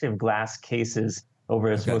protective glass cases over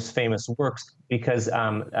his most famous works because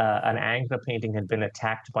an Ingres painting had been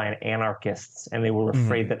attacked by an anarchists, and they were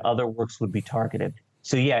afraid that other works would be targeted.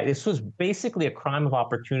 So yeah, this was basically a crime of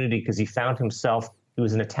opportunity because he found himself, he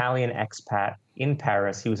was an Italian expat in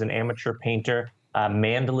Paris. He was an amateur painter,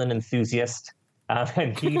 mandolin enthusiast,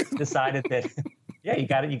 and he decided that, you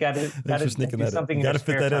got to do something. You got to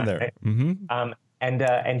fit that in there. Right? Mm-hmm.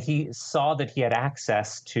 And he saw that he had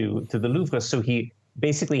access to the Louvre, so he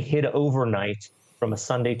basically hid overnight from a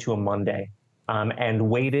Sunday to a Monday, and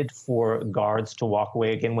waited for guards to walk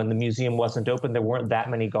away. Again, when the museum wasn't open, there weren't that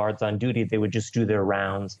many guards on duty. They would just do their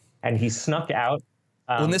rounds, and he snuck out.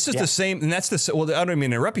 And this is the same, and that's well, I don't mean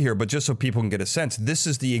to interrupt you here, but just so people can get a sense, this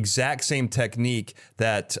is the exact same technique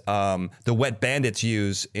that the Wet Bandits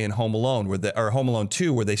use in Home Alone, or Home Alone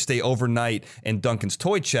 2, where they stay overnight in Duncan's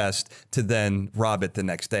toy chest to then rob it the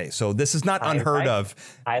next day. So this is not unheard of.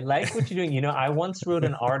 I like what you're doing. I once wrote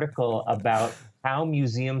an article about how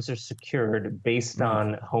museums are secured based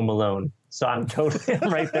on Home Alone. So I'm totally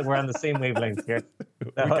right that we're on the same wavelength here.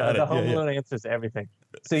 The Home Alone answers everything.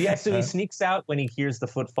 So he sneaks out when he hears the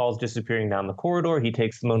footfalls disappearing down the corridor. He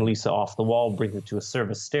takes the Mona Lisa off the wall, brings it to a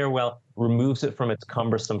service stairwell, removes it from its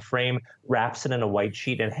cumbersome frame, wraps it in a white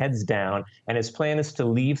sheet, and heads down. And his plan is to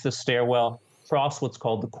leave the stairwell, cross what's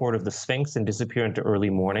called the Court of the Sphinx, and disappear into early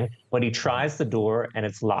morning. But he tries the door, and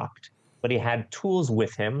it's locked. But he had tools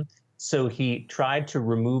with him, so he tried to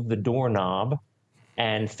remove the doorknob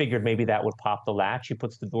and figured maybe that would pop the latch. He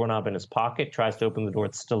puts the doorknob in his pocket, tries to open the door,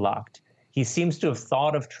 it's still locked. He seems to have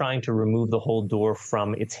thought of trying to remove the whole door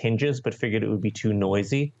from its hinges, but figured it would be too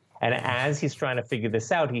noisy. And as he's trying to figure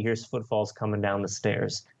this out, he hears footfalls coming down the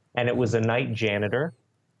stairs. And it was a night janitor.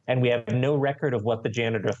 And we have no record of what the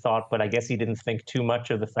janitor thought, but I guess he didn't think too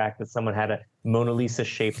much of the fact that someone had a Mona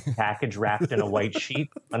Lisa-shaped package wrapped in a white sheet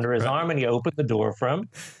under his arm, and he opened the door for him,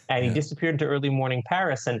 and he disappeared into early morning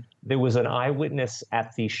Paris. And there was an eyewitness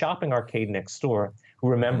at the shopping arcade next door who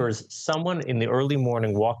remembers someone in the early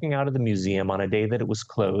morning walking out of the museum on a day that it was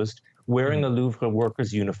closed, wearing a Louvre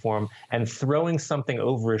worker's uniform, and throwing something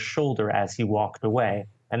over his shoulder as he walked away.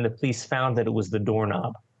 And the police found that it was the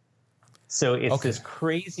doorknob. So it's this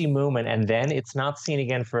crazy moment, and then it's not seen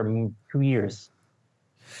again for 2 years.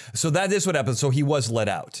 So that is what happened. So he was let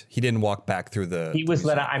out. He didn't walk back through the. He was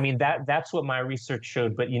let out. I mean, that's what my research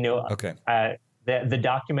showed. But the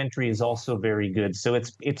documentary is also very good. So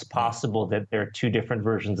it's possible that there are two different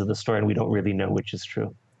versions of the story, and we don't really know which is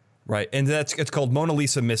true. Right, and it's called Mona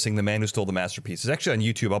Lisa Missing: The Man Who Stole the Masterpiece. It's actually on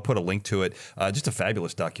YouTube. I'll put a link to it. Just a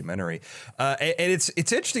fabulous documentary, and it's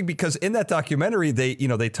interesting because in that documentary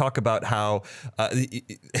they talk about how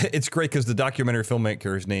it's great because the documentary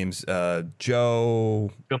filmmaker's name's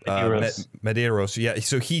Joe Medeiros. Yeah,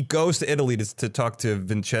 so he goes to Italy to talk to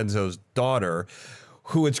Vincenzo's daughter,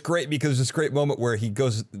 who it's great because there's this great moment where he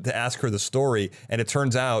goes to ask her the story, and it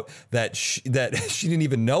turns out that she didn't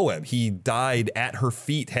even know him. He died at her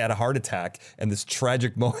feet, had a heart attack, and this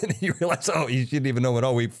tragic moment, you realize, he didn't even know at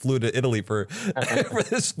all. We flew to Italy for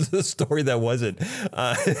this story that wasn't.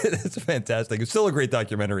 It's fantastic. It's still a great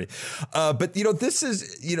documentary. But, this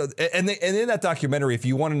is, and in that documentary, if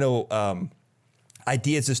you want to know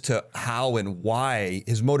ideas as to how and why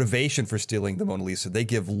his motivation for stealing the Mona Lisa, they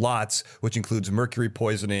give lots, which includes mercury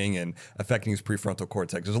poisoning and affecting his prefrontal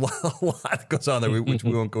cortex. There's a lot that goes on there, which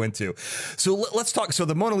we won't go into. So let's talk. So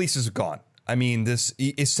the Mona Lisa is gone. I mean, this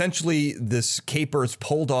caper is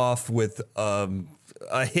pulled off with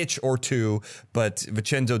a hitch or two, but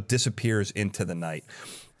Vincenzo disappears into the night.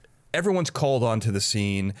 Everyone's called onto the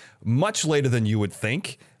scene much later than you would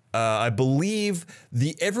think. I believe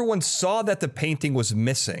everyone saw that the painting was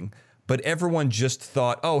missing, but everyone just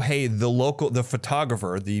thought, oh, hey, the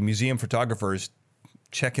photographer, the museum photographer is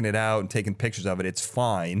checking it out and taking pictures of it. It's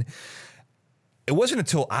fine. It wasn't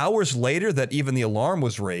until hours later that even the alarm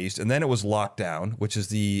was raised, and then it was locked down, which is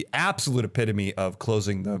the absolute epitome of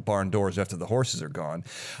closing the barn doors after the horses are gone.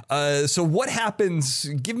 So what happens?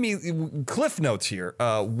 Give me cliff notes here.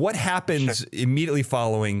 What happens immediately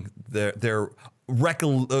following their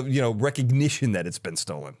recognition that it's been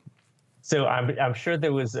stolen? So I'm sure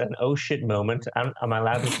there was an oh shit moment. Am I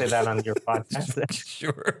allowed to say that on your podcast?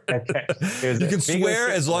 Sure. Okay. You can swear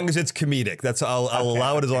as long as it's comedic. I'll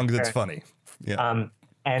allow it as long as it's funny. Yeah.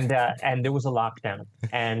 And there was a lockdown,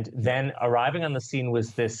 and then arriving on the scene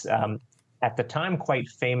was this at the time quite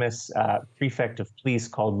famous prefect of police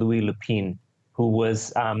called Louis Lepine, who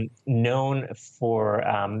was known for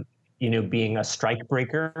being a strike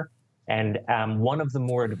breaker. And one of the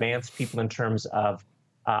more advanced people in terms of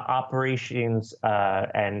operations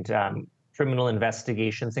and criminal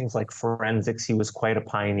investigation, things like forensics. He was quite a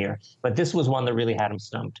pioneer. But this was one that really had him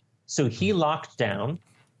stumped. So he locked down.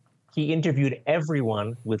 He interviewed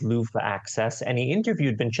everyone with Louvre access, and he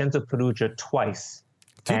interviewed Vincenzo Peruggia twice.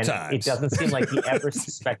 Two times. It doesn't seem like he ever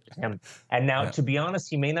suspected him. And now, to be honest,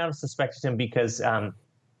 he may not have suspected him because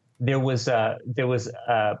there was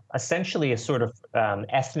essentially a sort of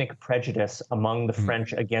ethnic prejudice among the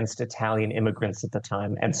French against Italian immigrants at the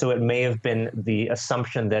time. And so it may have been the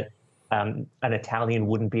assumption that an Italian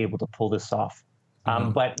wouldn't be able to pull this off.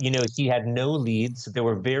 But, he had no leads. There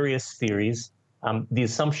were various theories. The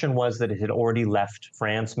assumption was that it had already left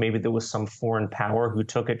France. Maybe there was some foreign power who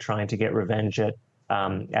took it trying to get revenge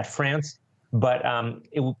at France. But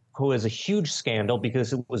it was a huge scandal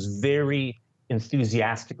because it was very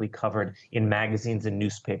enthusiastically covered in magazines and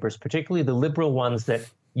newspapers, particularly the liberal ones that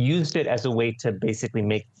used it as a way to basically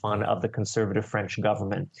make fun of the conservative French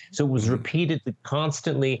government. So it was repeated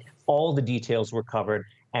constantly. All the details were covered,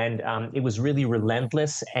 and it was really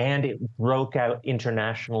relentless, and it broke out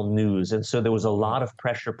international news. And so there was a lot of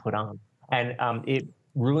pressure put on, and it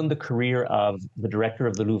ruined the career of the director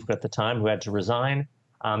of the Louvre at the time, who had to resign,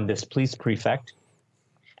 this police prefect.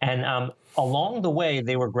 And along the way,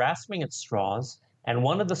 they were grasping at straws. And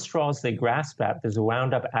one of the straws they grasped at is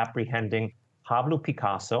wound up apprehending Pablo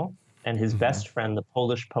Picasso and his best friend, the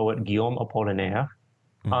Polish poet Guillaume Apollinaire,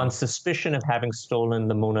 on suspicion of having stolen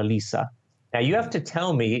the Mona Lisa. Now you have to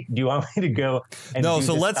tell me. Do you want me to go? And No, do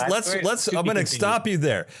so this let's side story? To I'm be going to continued. stop you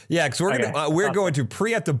there. Yeah, because we're Okay. going to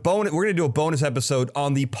preempt a bonus. We're going to do a bonus episode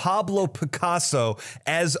on the Pablo Picasso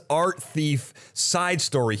as art thief side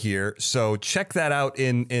story here. So check that out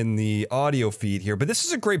in the audio feed here. But this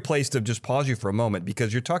is a great place to just pause you for a moment,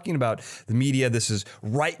 because you're talking about the media. This is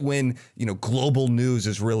right when global news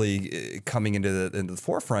is really coming into the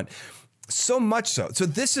forefront. So much so. So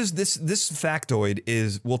this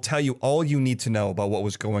factoid will tell you all you need to know about what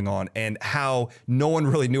was going on and how no one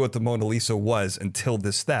really knew what the Mona Lisa was until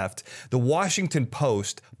this theft. The Washington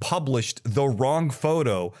Post published the wrong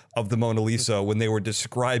photo of the Mona Lisa when they were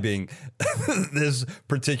describing this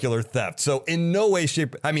particular theft. So in no way,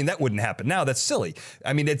 shape, I mean, that wouldn't happen now. That's silly.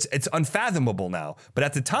 I mean, it's unfathomable now. But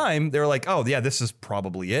at the time, they were like, oh yeah, this is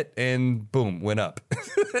probably it, and boom, went up.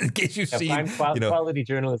 In case you've seen, quality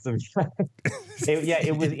journalism.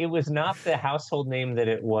 It was not the household name that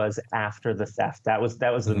it was after the theft. That was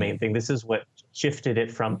the main thing. This is what shifted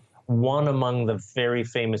it from one among the very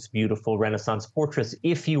famous, beautiful Renaissance portraits,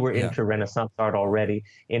 if you were into Renaissance art already,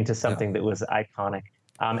 into something that was iconic.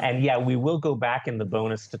 And we will go back in the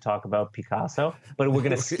bonus to talk about Picasso, but we're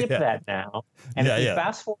going to skip that now. And if we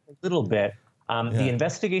fast forward a little bit, the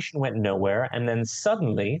investigation went nowhere, and then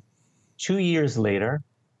suddenly, 2 years later,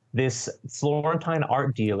 this Florentine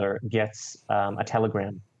art dealer gets a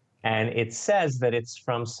telegram, and it says that it's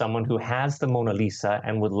from someone who has the Mona Lisa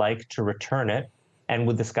and would like to return it, and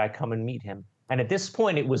would this guy come and meet him? And at this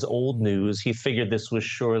point, it was old news. He figured this was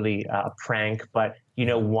surely a prank, but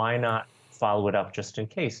why not follow it up just in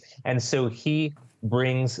case? And so he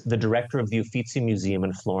brings the director of the Uffizi Museum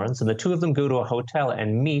in Florence, and the two of them go to a hotel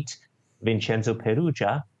and meet Vincenzo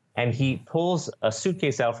Perugia, and he pulls a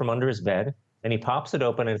suitcase out from under his bed, and he pops it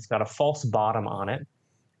open, and it's got a false bottom on it,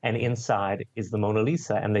 and inside is the Mona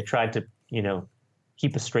Lisa. And they tried to,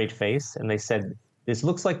 keep a straight face, and they said, this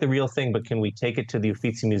looks like the real thing, but can we take it to the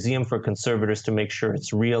Uffizi Museum for conservators to make sure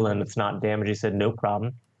it's real and it's not damaged? He said, no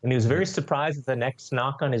problem. And he was very surprised that the next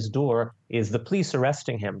knock on his door is the police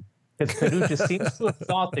arresting him, because Perugia seems to have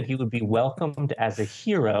thought that he would be welcomed as a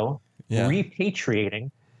hero,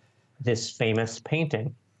 repatriating this famous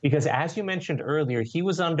painting. Because as you mentioned earlier, he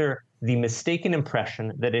was under the mistaken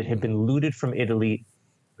impression that it had been looted from Italy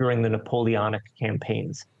during the Napoleonic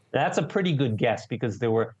campaigns. That's a pretty good guess, because there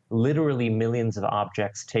were literally millions of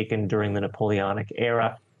objects taken during the Napoleonic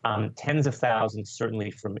era, tens of thousands certainly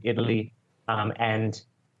from Italy, and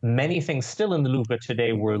many things still in the Louvre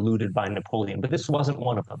today were looted by Napoleon, but this wasn't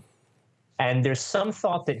one of them. And there's some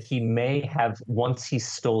thought that he may have, once he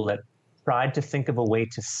stole it, tried to think of a way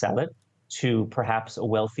to sell it to perhaps a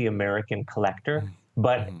wealthy American collector.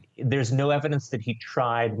 But there's no evidence that he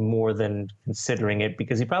tried more than considering it,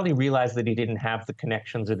 because he probably realized that he didn't have the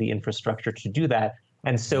connections or the infrastructure to do that.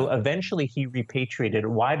 And so eventually he repatriated.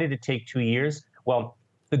 Why did it take 2 years? Well,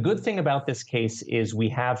 the good thing about this case is we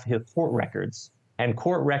have his court records, and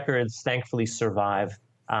court records thankfully survive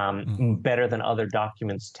better than other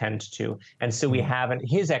documents tend to. And so we have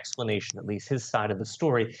his explanation, at least his side of the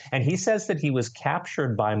story. And he says that he was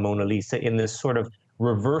captured by Mona Lisa in this sort of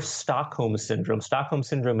reverse Stockholm syndrome. Stockholm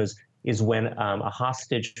syndrome is when a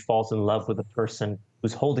hostage falls in love with a person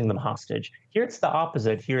who's holding them hostage. Here it's the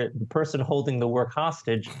opposite. Here the person holding the work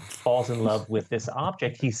hostage falls in love with this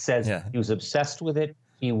object. He says he was obsessed with it.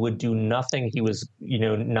 He would do nothing. He was,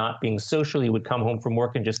 not being social. He would come home from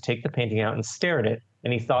work and just take the painting out and stare at it.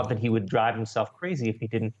 And he thought that he would drive himself crazy if he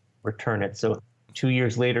didn't return it. So 2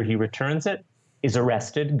 years later, he returns it, is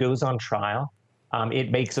arrested, goes on trial.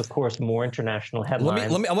 It makes, of course, more international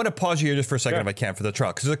headlines. I want to pause you here just for a second, if I can, for the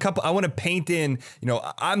trial, because there's a couple. I want to paint in.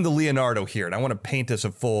 I'm the Leonardo here, and I want to paint us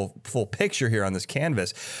a full picture here on this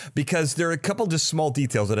canvas, because there are a couple just small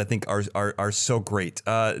details that I think are so great.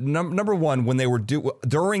 Number one, when they were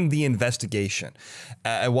during the investigation,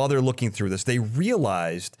 while they're looking through this, they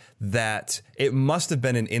realized that it must have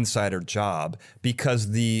been an insider job,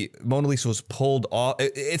 because the Mona Lisa was pulled off.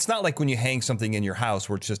 It's not like when you hang something in your house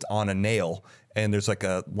where it's just on a nail and there's like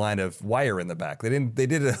a line of wire in the back. They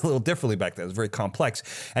did it a little differently back then. It was very complex.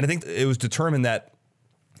 And I think it was determined that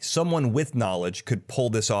someone with knowledge could pull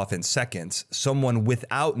this off in seconds. Someone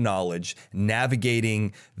without knowledge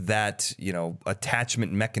navigating that,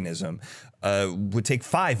 attachment mechanism would take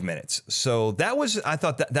 5 minutes. So I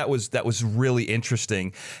thought that was really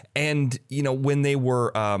interesting. And, when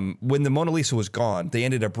when the Mona Lisa was gone, they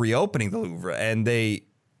ended up reopening the Louvre, and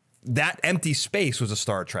that empty space was a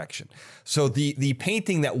star attraction. So the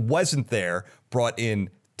painting that wasn't there brought in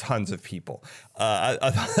tons of people.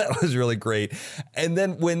 I thought that was really great. And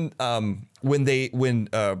then when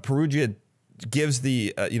Perugia gives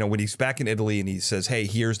the, when he's back in Italy and he says, hey,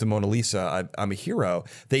 here's the Mona Lisa, I'm a hero,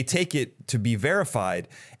 they take it to be verified.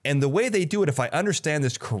 And the way they do it, if I understand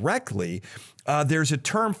this correctly, there's a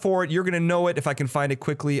term for it. You're going to know it if I can find it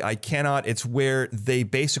quickly. I cannot. It's where they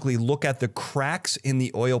basically look at the cracks in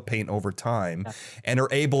the oil paint over time and are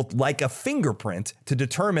able, like a fingerprint, to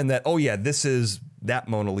determine that, oh, yeah, this is that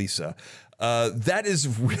Mona Lisa.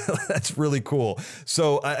 That's really cool.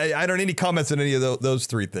 So I don't need any comments on any of those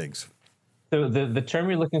three things. So the term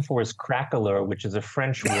you're looking for is craquelure, which is a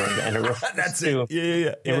French word, and it refers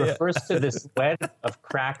refers to this web of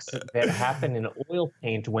cracks that happen in oil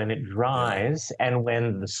paint when it dries and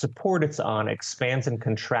when the support it's on expands and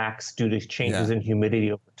contracts due to changes in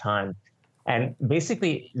humidity over time. And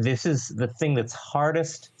basically, this is the thing that's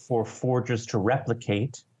hardest for forgers to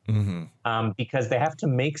replicate because they have to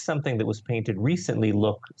make something that was painted recently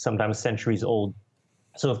look sometimes centuries old.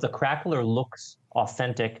 So if the craquelure looks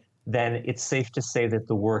authentic, then it's safe to say that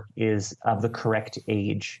the work is of the correct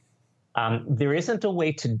age. There isn't a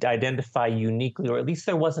way to identify uniquely, or at least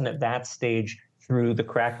there wasn't at that stage through the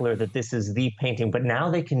craquelure, that this is the painting, but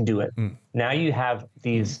now they can do it. Now you have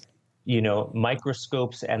these,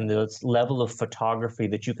 microscopes and this level of photography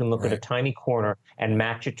that you can look at a tiny corner and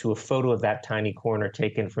match it to a photo of that tiny corner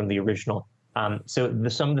taken from the original. So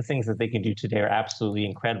some of the things that they can do today are absolutely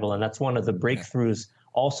incredible. And that's one of the breakthroughs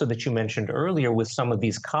also that you mentioned earlier with some of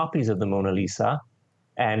these copies of the Mona Lisa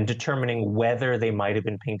and determining whether they might have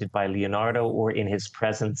been painted by Leonardo or in his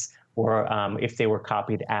presence, or if they were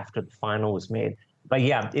copied after the final was made. But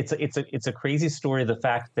yeah, it's a crazy story. The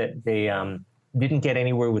fact that they didn't get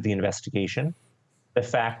anywhere with the investigation, the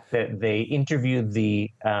fact that they interviewed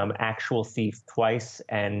the actual thief twice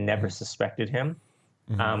and never suspected him.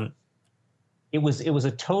 It was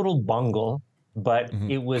a total bungle. But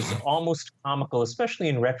it was almost comical, especially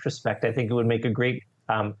in retrospect. I think it would make a great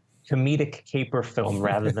comedic caper film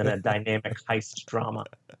rather than a dynamic heist drama.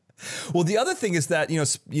 Well, the other thing is that,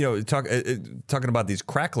 talking about these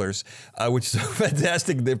cracklers, which is a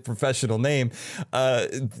fantastic professional name,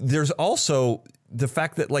 there's also the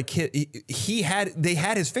fact that they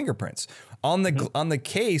had his fingerprints on the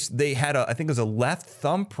case. They had I think it was a left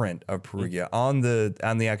thumbprint of Perugia on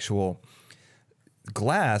the actual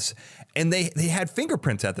glass, and they had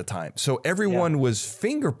fingerprints at the time, so everyone was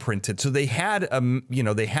fingerprinted. So they had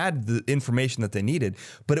they had the information that they needed,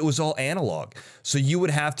 but it was all analog. So you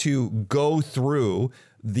would have to go through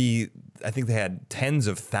I think they had tens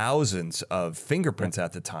of thousands of fingerprints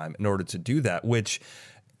at the time in order to do that. Which,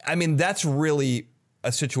 I mean, that's really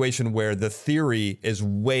a situation where the theory is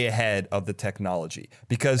way ahead of the technology,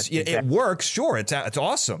 because it works. Sure, it's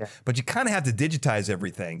awesome, but you kind of have to digitize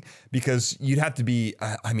everything because you'd have to be,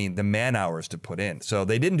 the man hours to put in. So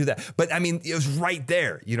they didn't do that. But I mean, it was right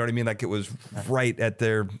there. You know what I mean? Like it was right at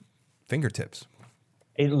their fingertips.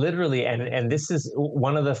 It literally, and this is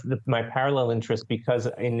one of my parallel interests, because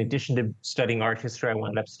in addition to studying art history, I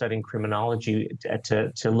wound up studying criminology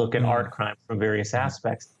to look at art crime from various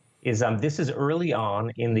aspects. This is early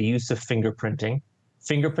on in the use of fingerprinting.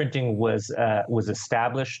 Fingerprinting was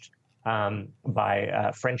established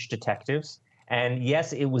by French detectives. And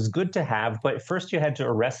yes, it was good to have, but first you had to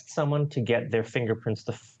arrest someone to get their fingerprints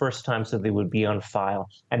the first time so they would be on file.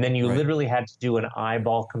 And then you literally had to do an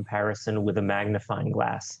eyeball comparison with a magnifying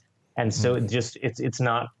glass. And so it's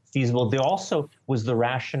not feasible. There also was the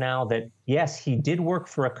rationale that, yes, he did work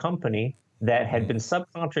for a company that had been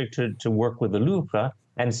subcontracted to work with the Louvre.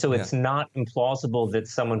 And so it's not implausible that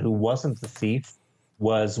someone who wasn't the thief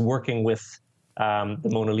was working with the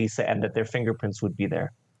Mona Lisa and that their fingerprints would be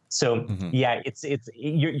there. So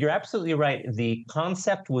you're absolutely right. The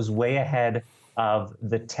concept was way ahead of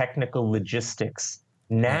the technical logistics.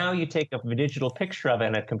 Now you take a digital picture of it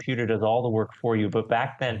and a computer does all the work for you. But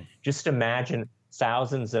back then, just imagine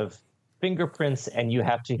thousands of fingerprints and you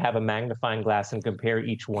have to have a magnifying glass and compare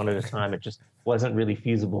each one at a time. It just wasn't really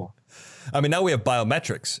feasible. I mean, now we have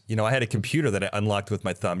biometrics. I had a computer that I unlocked with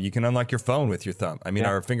my thumb. You can unlock your phone with your thumb. I mean,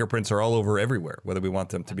 our fingerprints are all over everywhere, whether we want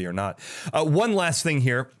them to be or not. One last thing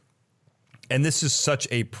here, and this is such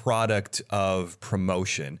a product of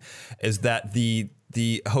promotion, is that the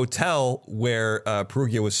hotel where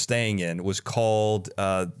Perugia was staying in was called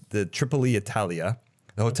the Tripoli Italia.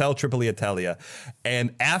 The Hotel Tripoli Italia.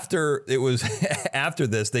 And after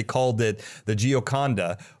this, they called it the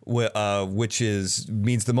Gioconda, which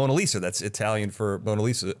means the Mona Lisa. That's Italian for Mona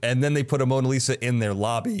Lisa. And then they put a Mona Lisa in their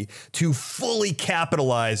lobby to fully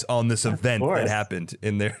capitalize on this event that happened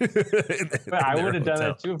in their. I would have done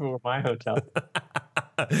that too if it were my hotel.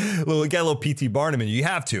 Well, we got a little P.T. Barnum, and you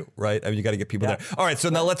have to, right? I mean, you got to get people there. All right, so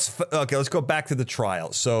now let's go back to the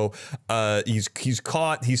trial. So he's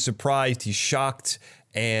caught, he's surprised, he's shocked,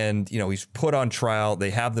 and he's put on trial.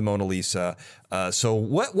 They have the Mona Lisa. So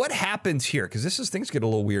what happens here? Because things get a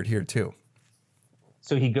little weird here too.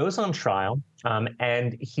 So he goes on trial,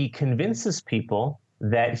 and he convinces people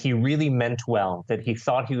that he really meant well, that he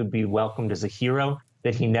thought he would be welcomed as a hero,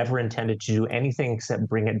 that he never intended to do anything except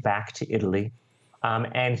bring it back to Italy.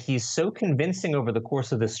 And he's so convincing over the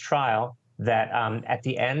course of this trial that at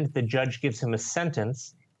the end, the judge gives him a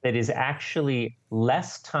sentence that is actually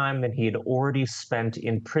less time than he had already spent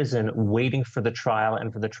in prison waiting for the trial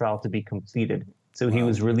and for the trial to be completed. So he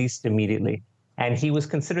was released immediately. And he was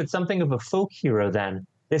considered something of a folk hero then.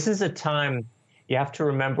 This is a time, you have to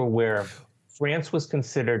remember, where France was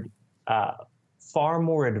considered far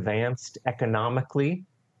more advanced economically,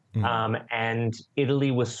 and Italy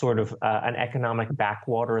was sort of an economic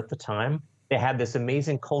backwater at the time. They had this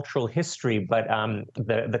amazing cultural history, but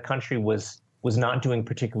the country was not doing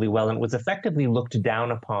particularly well and was effectively looked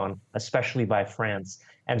down upon, especially by France.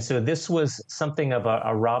 And so this was something of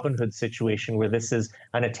a Robin Hood situation, where this is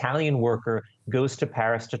an Italian worker goes to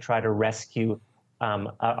Paris to try to rescue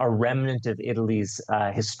a remnant of Italy's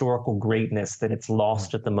historical greatness that it's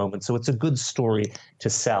lost at the moment. So it's a good story to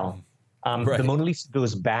sell. Right. The Mona Lisa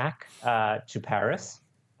goes back to Paris.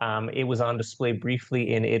 It was on display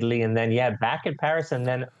briefly in Italy, and then back at Paris, and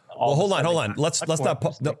then. Well, hold on. Let's not.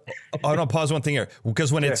 I don't pause one thing here,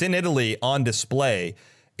 because when it's in Italy on display,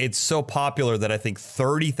 it's so popular that I think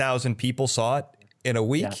 30,000 people saw it in a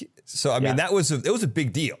week. Yeah. So I mean, it was a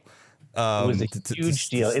big deal. It was a huge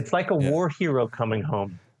deal. It's like a war hero coming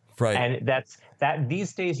home. Right. And that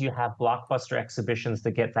these days you have blockbuster exhibitions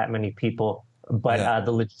that get that many people, but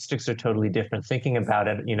the logistics are totally different. Thinking about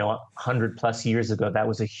it, 100 plus years ago, that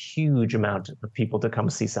was a huge amount of people to come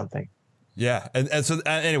see something. Yeah. And so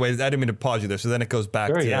anyway, I didn't mean to pause you there. So then it goes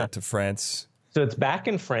back to France. So it's back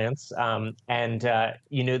in France. The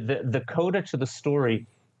coda to the story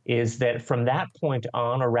is that from that point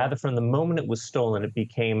on, or rather from the moment it was stolen, it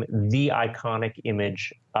became the iconic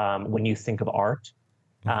image when you think of art.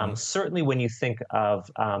 Certainly when you think of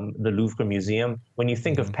the Louvre Museum, when you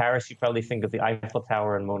think of Paris, you probably think of the Eiffel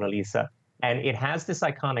Tower and Mona Lisa. And it has this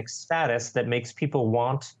iconic status that makes people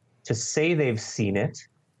want to say they've seen it.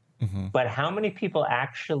 But how many people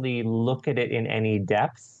actually look at it in any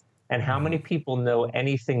depth? And how many people know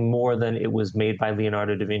anything more than it was made by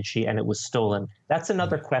Leonardo da Vinci and it was stolen? That's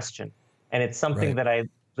another question. And it's something that I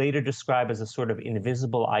later describe as a sort of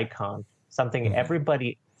invisible icon, something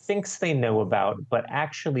everybody thinks they know about, but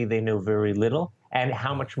actually they know very little, and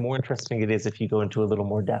how much more interesting it is if you go into a little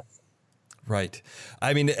more depth. Right.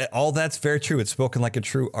 I mean, all that's very true. It's spoken like a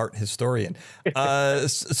true art historian.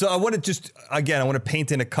 So I want to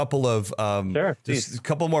paint in a couple of just a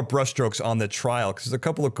couple more brushstrokes on the trial, because there's a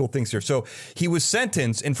couple of cool things here. So he was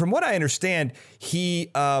sentenced, and from what I understand, he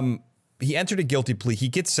entered a guilty plea. He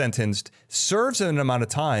gets sentenced, serves an amount of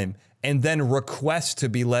time, and then requests to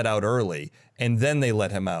be let out early, and then they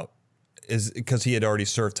let him out, is because he had already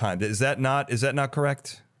served time. Is that not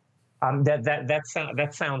correct? That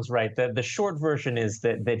sounds right. The short version is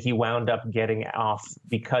that he wound up getting off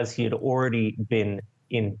because he had already been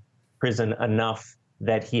in prison enough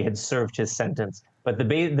that he had served his sentence. But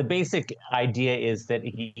the basic idea is that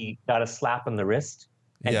he got a slap on the wrist,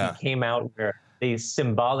 and he came out where they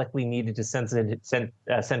symbolically needed to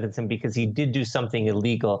sentence him because he did do something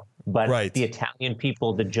illegal. But the Italian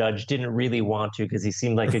people, the judge, didn't really want to, because he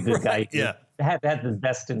seemed like a good guy. He had the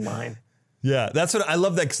best in mind. Yeah, that's what I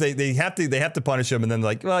love, that because they have to punish him, and then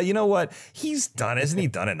like, well, you know what? He's done, isn't he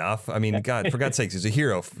done enough? I mean, God, for God's sakes, he's a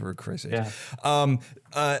hero, for Christ's sake.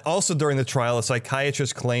 Yeah. Also during the trial, a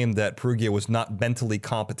psychiatrist claimed that Perugia was not mentally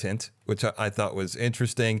competent, which I thought was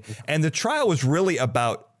interesting. And the trial was really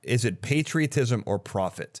about, is it patriotism or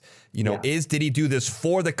profit? Did he do this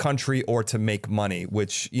for the country or to make money?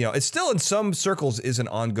 Which, it's still in some circles is an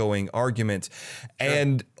ongoing argument. Sure.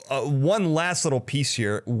 And one last little piece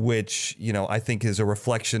here, which, I think is a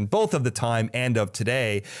reflection both of the time and of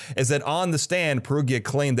today, is that on the stand, Perugia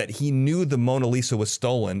claimed that he knew the Mona Lisa was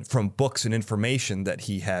stolen from books and information that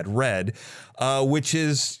he had read, which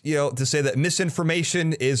is, to say that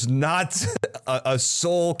misinformation is not a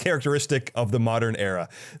sole characteristic of the modern era.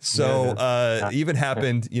 So even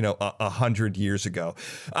happened, 100 years ago.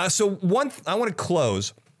 I want to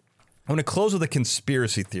close with a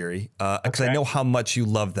conspiracy theory, because I know how much you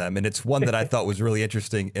love them, and it's one that I thought was really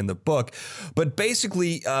interesting in the book. But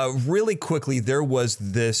basically, really quickly, there was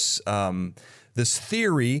this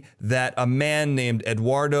theory that a man named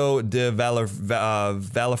Eduardo de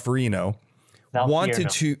Vallafrino wanted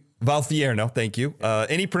to Valfierno, thank you.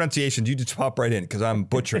 Any pronunciations, you just pop right in because I'm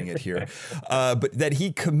butchering it here. But that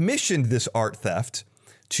he commissioned this art theft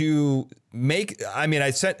to make,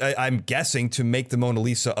 I'm guessing to make the Mona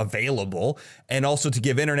Lisa available and also to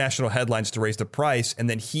give international headlines to raise the price. And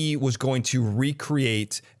then he was going to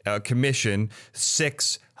recreate, commission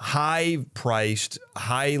 6 high-priced,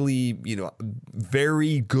 highly,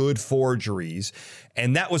 very good forgeries.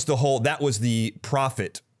 And that was the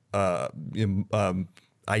profit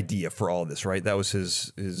idea for all this, right? That was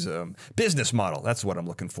his business model. That's what I'm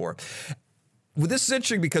looking for. Well, this is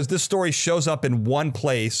interesting because this story shows up in one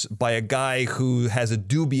place by a guy who has a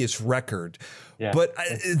dubious record. Yeah. But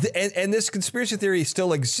and this conspiracy theory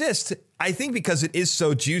still exists, I think, because it is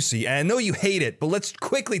so juicy. And I know you hate it, but let's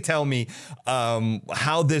quickly tell me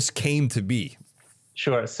how this came to be.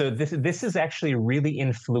 Sure. So this is actually a really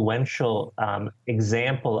influential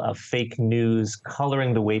example of fake news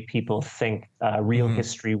coloring the way people think real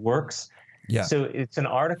history works. Yeah. So it's an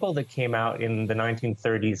article that came out in the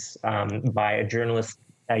 1930s by a journalist,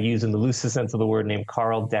 using the loosest sense of the word, named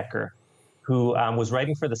Carl Decker, who was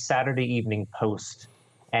writing for the Saturday Evening Post.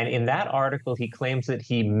 And in that article, he claims that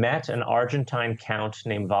he met an Argentine count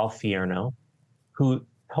named Valfierno, who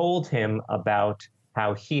told him about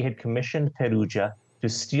how he had commissioned Perugia to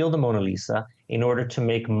steal the Mona Lisa in order to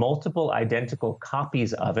make multiple identical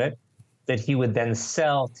copies of it that he would then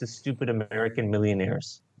sell to stupid American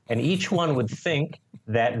millionaires. And each one would think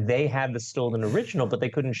that they had the stolen original, but they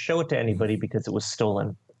couldn't show it to anybody because it was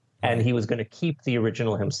stolen. And he was going to keep the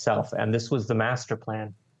original himself. And this was the master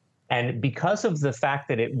plan. And because of the fact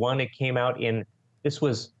that it came out in, this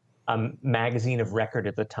was a magazine of record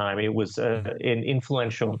at the time. It was an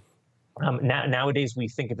influential. Nowadays, we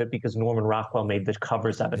think of it because Norman Rockwell made the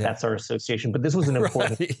covers of it. Yeah. That's our association. But this was an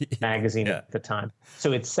important magazine at the time.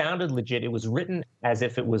 So it sounded legit. It was written as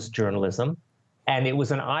if it was journalism. And it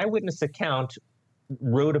was an eyewitness account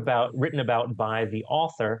written about by the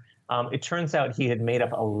author. It turns out he had made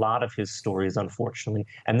up a lot of his stories, unfortunately.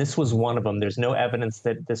 And this was one of them. There's no evidence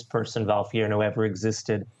that this person, Valfierno, ever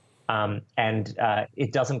existed. And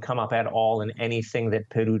it doesn't come up at all in anything that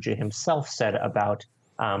Perugia himself said about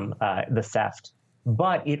the theft.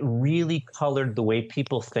 But it really colored the way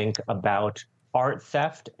people think about art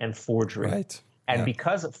theft and forgery. Right. And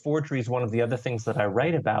because forgery is one of the other things that I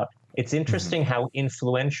write about, it's interesting how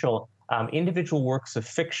influential individual works of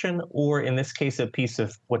fiction, or in this case, a piece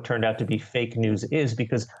of what turned out to be fake news, is,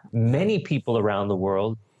 because many people around the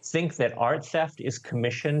world think that art theft is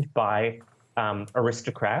commissioned by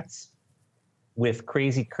aristocrats with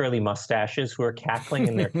crazy curly mustaches who are cackling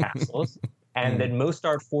in their castles, and that most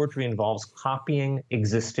art forgery involves copying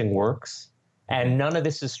existing works. And none of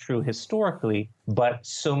this is true historically, but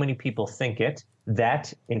so many people think it,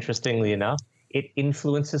 that, interestingly enough, it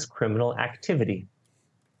influences criminal activity.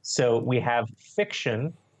 So we have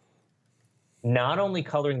fiction not only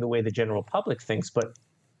coloring the way the general public thinks, but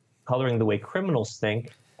coloring the way criminals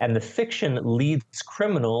think. And the fiction leads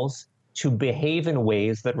criminals to behave in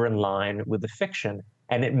ways that are in line with the fiction.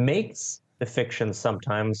 And it makes the fiction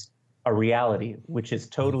sometimes a reality, which is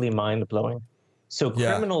totally mind-blowing. So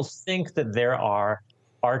criminals think that there are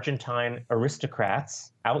Argentine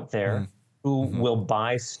aristocrats out there who will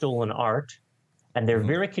buy stolen art. And they're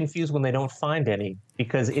very confused when they don't find any,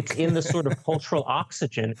 because it's in the sort of cultural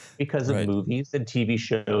oxygen because of movies and TV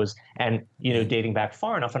shows and, dating back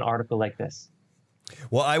far enough, an article like this.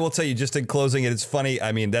 Well, I will tell you, just in closing, it's funny.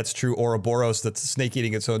 I mean, that's true. Ouroboros, that's a snake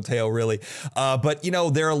eating its own tail, really. But,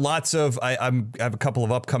 there are lots of, I have a couple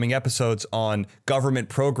of upcoming episodes on government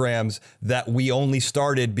programs that we only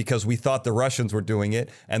started because we thought the Russians were doing it.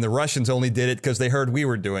 And the Russians only did it because they heard we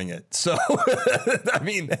were doing it. So, I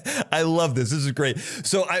mean, I love this. This is great.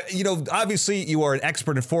 So, obviously you are an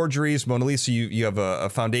expert in forgeries. Mona Lisa, you have a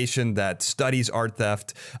foundation that studies art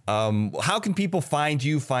theft. How can people find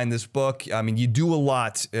you, find this book? I mean, you do a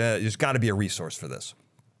lot. There's got to be a resource for this.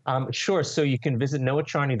 Sure. So you can visit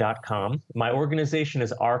noahcharney.com. My organization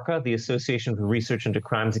is ARCA, the Association for Research into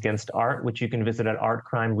Crimes Against Art, which you can visit at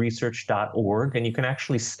artcrimeresearch.org. And you can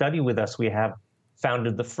actually study with us. We have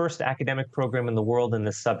founded the first academic program in the world in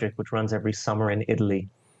this subject, which runs every summer in Italy.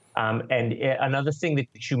 And another thing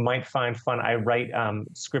that you might find fun, I write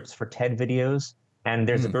scripts for TED videos. And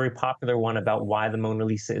there's a very popular one about why the Mona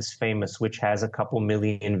Lisa is famous, which has a couple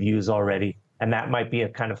million views already. And that might be a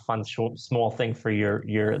kind of fun, small thing for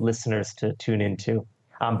your listeners to tune into.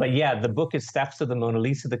 But yeah, the book is Thefts of the Mona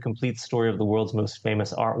Lisa, the complete story of the world's most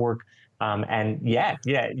famous artwork. And yeah,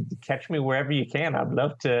 catch me wherever you can. I'd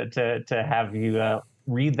love to have you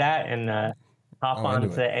read that and hop on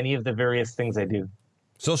to any of the various things I do.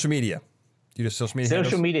 Social media. You just social media handles?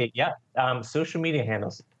 Social media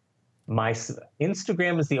handles. My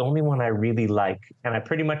Instagram is the only one I really like, and I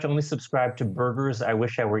pretty much only subscribe to burgers I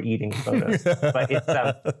wish I were eating photos. But it's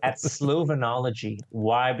at Slovenology.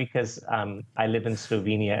 Why? Because I live in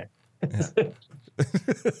Slovenia.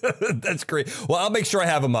 That's great. Well, I'll make sure I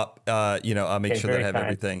have them up. I'll make sure that I have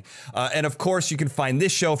everything. And of course, you can find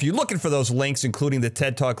this show if you're looking for those links, including the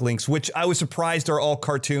TED Talk links, which I was surprised are all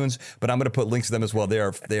cartoons, but I'm going to put links to them as well. They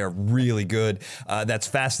are really good. That's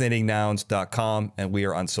fascinatingnouns.com, and we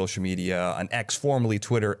are on social media on X, formerly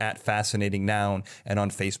Twitter, at Fascinating Noun, and on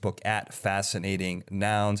Facebook at Fascinating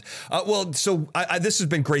Nouns. This has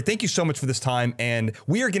been great. Thank you so much for this time, and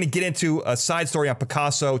we are going to get into a side story on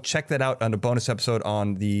Picasso. Check that out on a bonus episode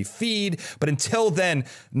on the feed. But until then,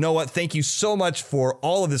 Noah, thank you so much for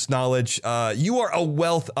all of this knowledge. You are a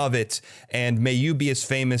wealth of it, and may you be as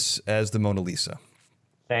famous as the Mona Lisa.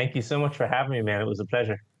 Thank you so much for having me, man. It was a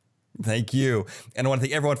pleasure. Thank you. And I want to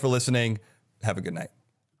thank everyone for listening. Have a good night.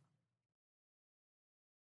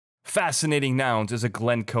 Fascinating Nouns is a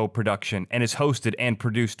Glencoe production and is hosted and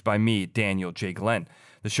produced by me, Daniel J. Glenn.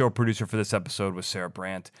 The show producer for this episode was Sarah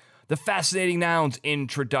Brandt. The Fascinating Nouns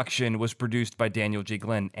introduction was produced by Daniel J.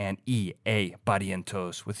 Glenn and E.A.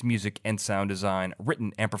 Barrientos, with music and sound design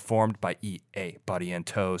written and performed by E.A.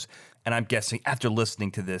 Barrientos. And I'm guessing after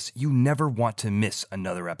listening to this, you never want to miss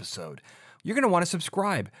another episode. You're going to want to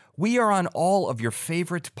subscribe. We are on all of your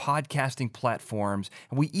favorite podcasting platforms,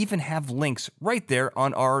 and we even have links right there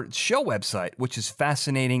on our show website, which is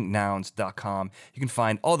fascinatingnouns.com. You can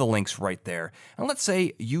find all the links right there. And let's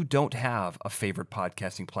say you don't have a favorite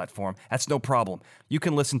podcasting platform. That's no problem. You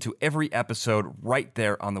can listen to every episode right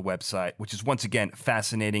there on the website, which is once again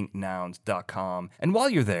fascinatingnouns.com. And while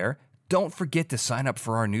you're there, don't forget to sign up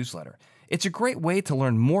for our newsletter. It's a great way to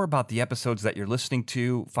learn more about the episodes that you're listening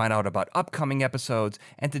to, find out about upcoming episodes,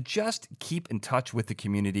 and to just keep in touch with the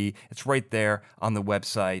community. It's right there on the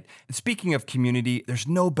website. And speaking of community, there's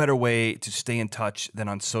no better way to stay in touch than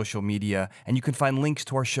on social media, and you can find links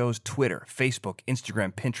to our show's Twitter, Facebook,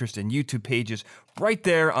 Instagram, Pinterest, and YouTube pages right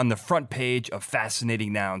there on the front page of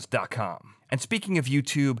fascinatingnouns.com. And speaking of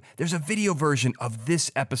YouTube, there's a video version of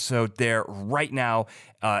this episode there right now,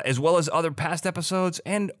 as well as other past episodes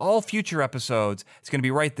and all future episodes. It's going to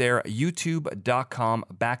be right there,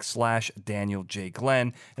 youtube.com/Daniel J.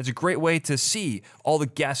 Glenn. It's a great way to see all the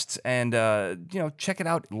guests and, check it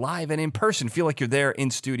out live and in person. Feel like you're there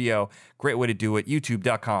in studio. Great way to do it,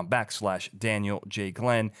 youtube.com/Daniel J.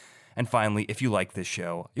 Glenn. And finally, if you like this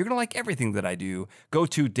show, you're going to like everything that I do. Go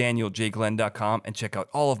to danieljglenn.com and check out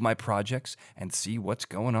all of my projects and see what's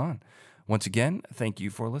going on. Once again, thank you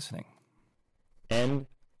for listening. End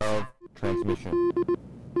of transmission.